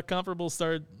as a comparable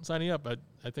started signing up,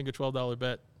 I think a $12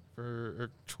 bet or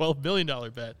 $12 million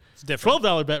bet. It's different.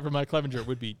 $12 bet for Mike Clevenger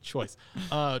would be choice.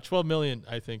 $12 million,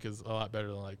 I think, is a lot better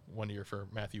than like 1 year for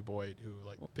Matthew Boyd, who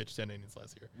like pitched 10 innings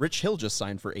last year. Rich Hill just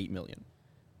signed for $8 million.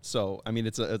 So I mean,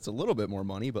 it's a little bit more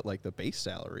money, but like the base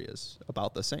salary is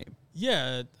about the same.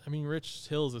 Yeah, I mean, Rich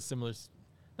Hill is a similar,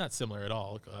 not similar at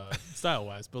all, style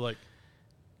wise, but like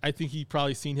I think he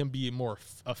probably seen him be more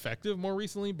effective more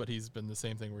recently. But he's been the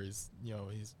same thing where he's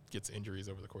gets injuries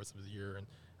over the course of the year and.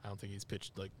 I don't think he's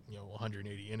pitched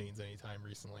 180 innings anytime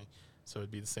recently, so it'd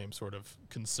be the same sort of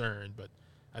concern. But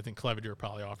I think Clevenger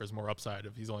probably offers more upside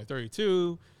if he's only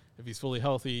 32. If he's fully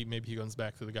healthy, maybe he goes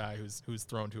back to the guy who's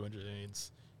thrown 200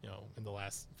 innings, in the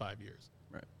last 5 years.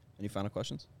 Right. Any final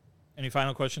questions? Any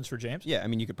final questions for James? Yeah, I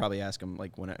mean, you could probably ask him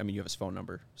you have his phone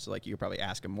number, so like you could probably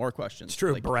ask him more questions. It's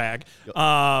true, like, brag.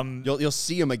 You'll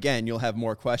see him again. You'll have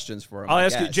more questions for him. I'll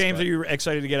ask you, James. Are you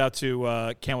excited to get out to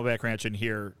Camelback Ranch and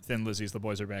hear Thin Lizzy's? The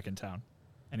boys are back in town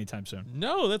anytime soon.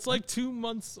 No, that's like 2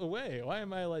 months away. Why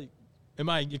am I like? Am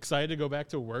I excited to go back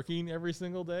to working every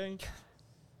single day?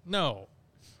 No.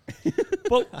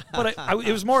 but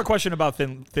it was more a question about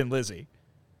Thin Lizzy.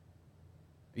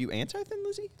 Are you anti Thin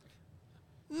Lizzy?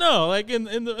 No, like in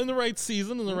the right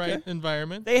season, in the right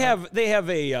environment. They have a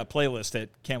playlist at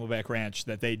Camelback Ranch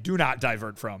that they do not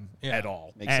divert from at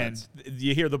all. Makes sense.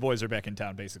 You hear the boys are back in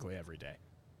town basically every day.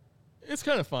 It's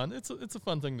kind of fun. It's a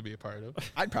fun thing to be a part of.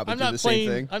 I'd probably do the same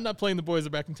thing. I'm not playing the boys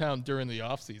are back in town during the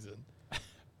off season,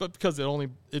 but because it only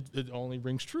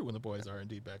rings true when the boys are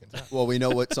indeed back in town. Well, we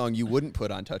know what song you wouldn't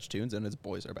put on Touch Tunes, and it's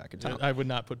Boys Are Back in Town. I would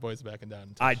not put boys back in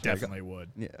town. I definitely would.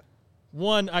 Yeah.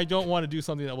 One, I don't want to do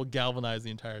something that will galvanize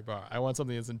the entire bar. I want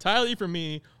something that's entirely for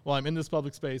me while I'm in this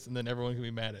public space, and then everyone can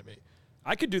be mad at me.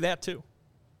 I could do that too.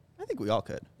 I think we all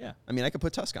could. Yeah. I mean, I could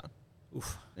put Tusk on.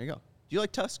 Oof. There you go. Do you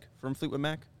like Tusk from Fleetwood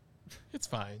Mac? It's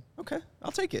fine. Okay,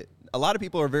 I'll take it. A lot of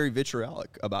people are very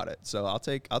vitriolic about it, so I'll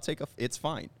take it's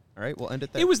fine. All right, we'll end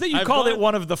it there. It was that you called it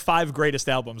one of the 5 greatest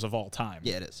albums of all time.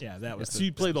 Yeah, it is. Yeah, that was. So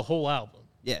you play the whole album,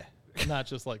 Yeah. not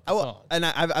just like the song. And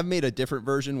I've made a different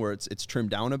version where it's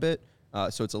trimmed down a bit,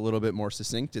 so it's a little bit more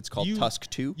succinct. It's called Tusk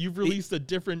 2. You've released a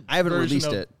different. I haven't version released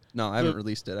of it. No, I haven't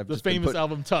released it. I've the just been famous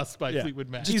album Tusk by Fleetwood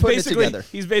Mac. Just putting it together.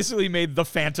 He's basically made the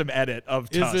Phantom edit of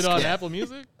Tusk. Is it on Apple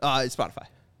Music? It's Spotify.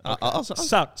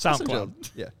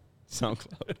 SoundCloud. Yeah.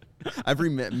 SoundCloud. I've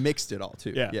remixed it all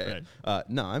too. Yeah. Right.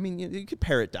 No, I mean you could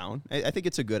pare it down. I think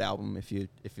it's a good album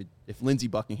if Lindsey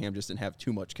Buckingham just didn't have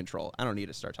too much control. I don't need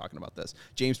to start talking about this.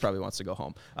 James probably wants to go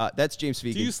home. That's James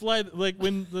Fegan. Do you slide like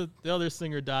when the other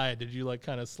singer died? Did you like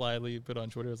kind of slyly put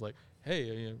on Twitter? It was like,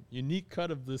 hey, a unique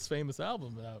cut of this famous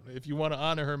album. If you want to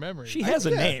honor her memory, She has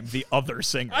a name. The other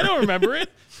singer. I don't remember it.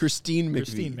 Christine McVie.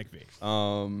 Christine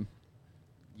McVie.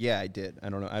 Yeah, I did. I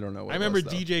don't know. What I remember it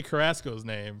was, DJ Carrasco's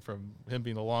name from him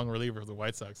being the long reliever of the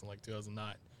White Sox in like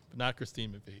 2009, but not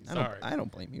Christine McVie. Sorry. I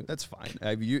don't blame you. That's fine.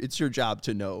 It's your job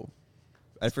to know.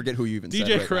 I forget who you even said.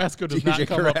 DJ right Carrasco now. does not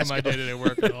come up in my day-to-day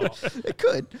work at all. It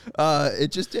could.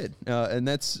 It just did. And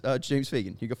that's James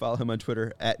Fegan. You can follow him on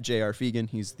Twitter at JR Fegan.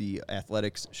 He's the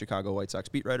Athletics Chicago White Sox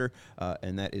beat writer.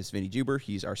 And that is Vinny Duber.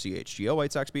 He's our CHGO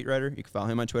White Sox beat writer. You can follow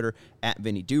him on Twitter at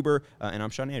Vinny Duber. And I'm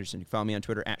Sean Anderson. You can follow me on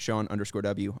Twitter at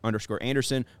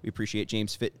Sean_W_Anderson. We appreciate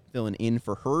James filling in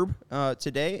for Herb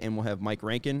today. And we'll have Mike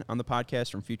Rankin on the podcast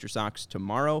from Future Sox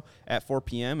tomorrow at 4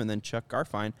 p.m. And then Chuck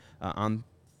Garfine on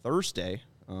Thursday.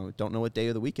 Don't know what day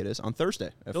of the week it is. On Thursday.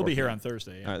 He'll be here on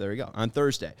Thursday. Yeah. All right, there we go. On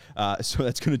Thursday. So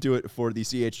that's going to do it for the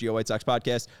CHGO White Sox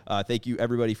podcast. Thank you,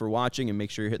 everybody, for watching, and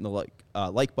make sure you're hitting the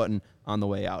like button on the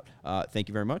way out. Thank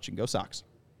you very much, and go Sox.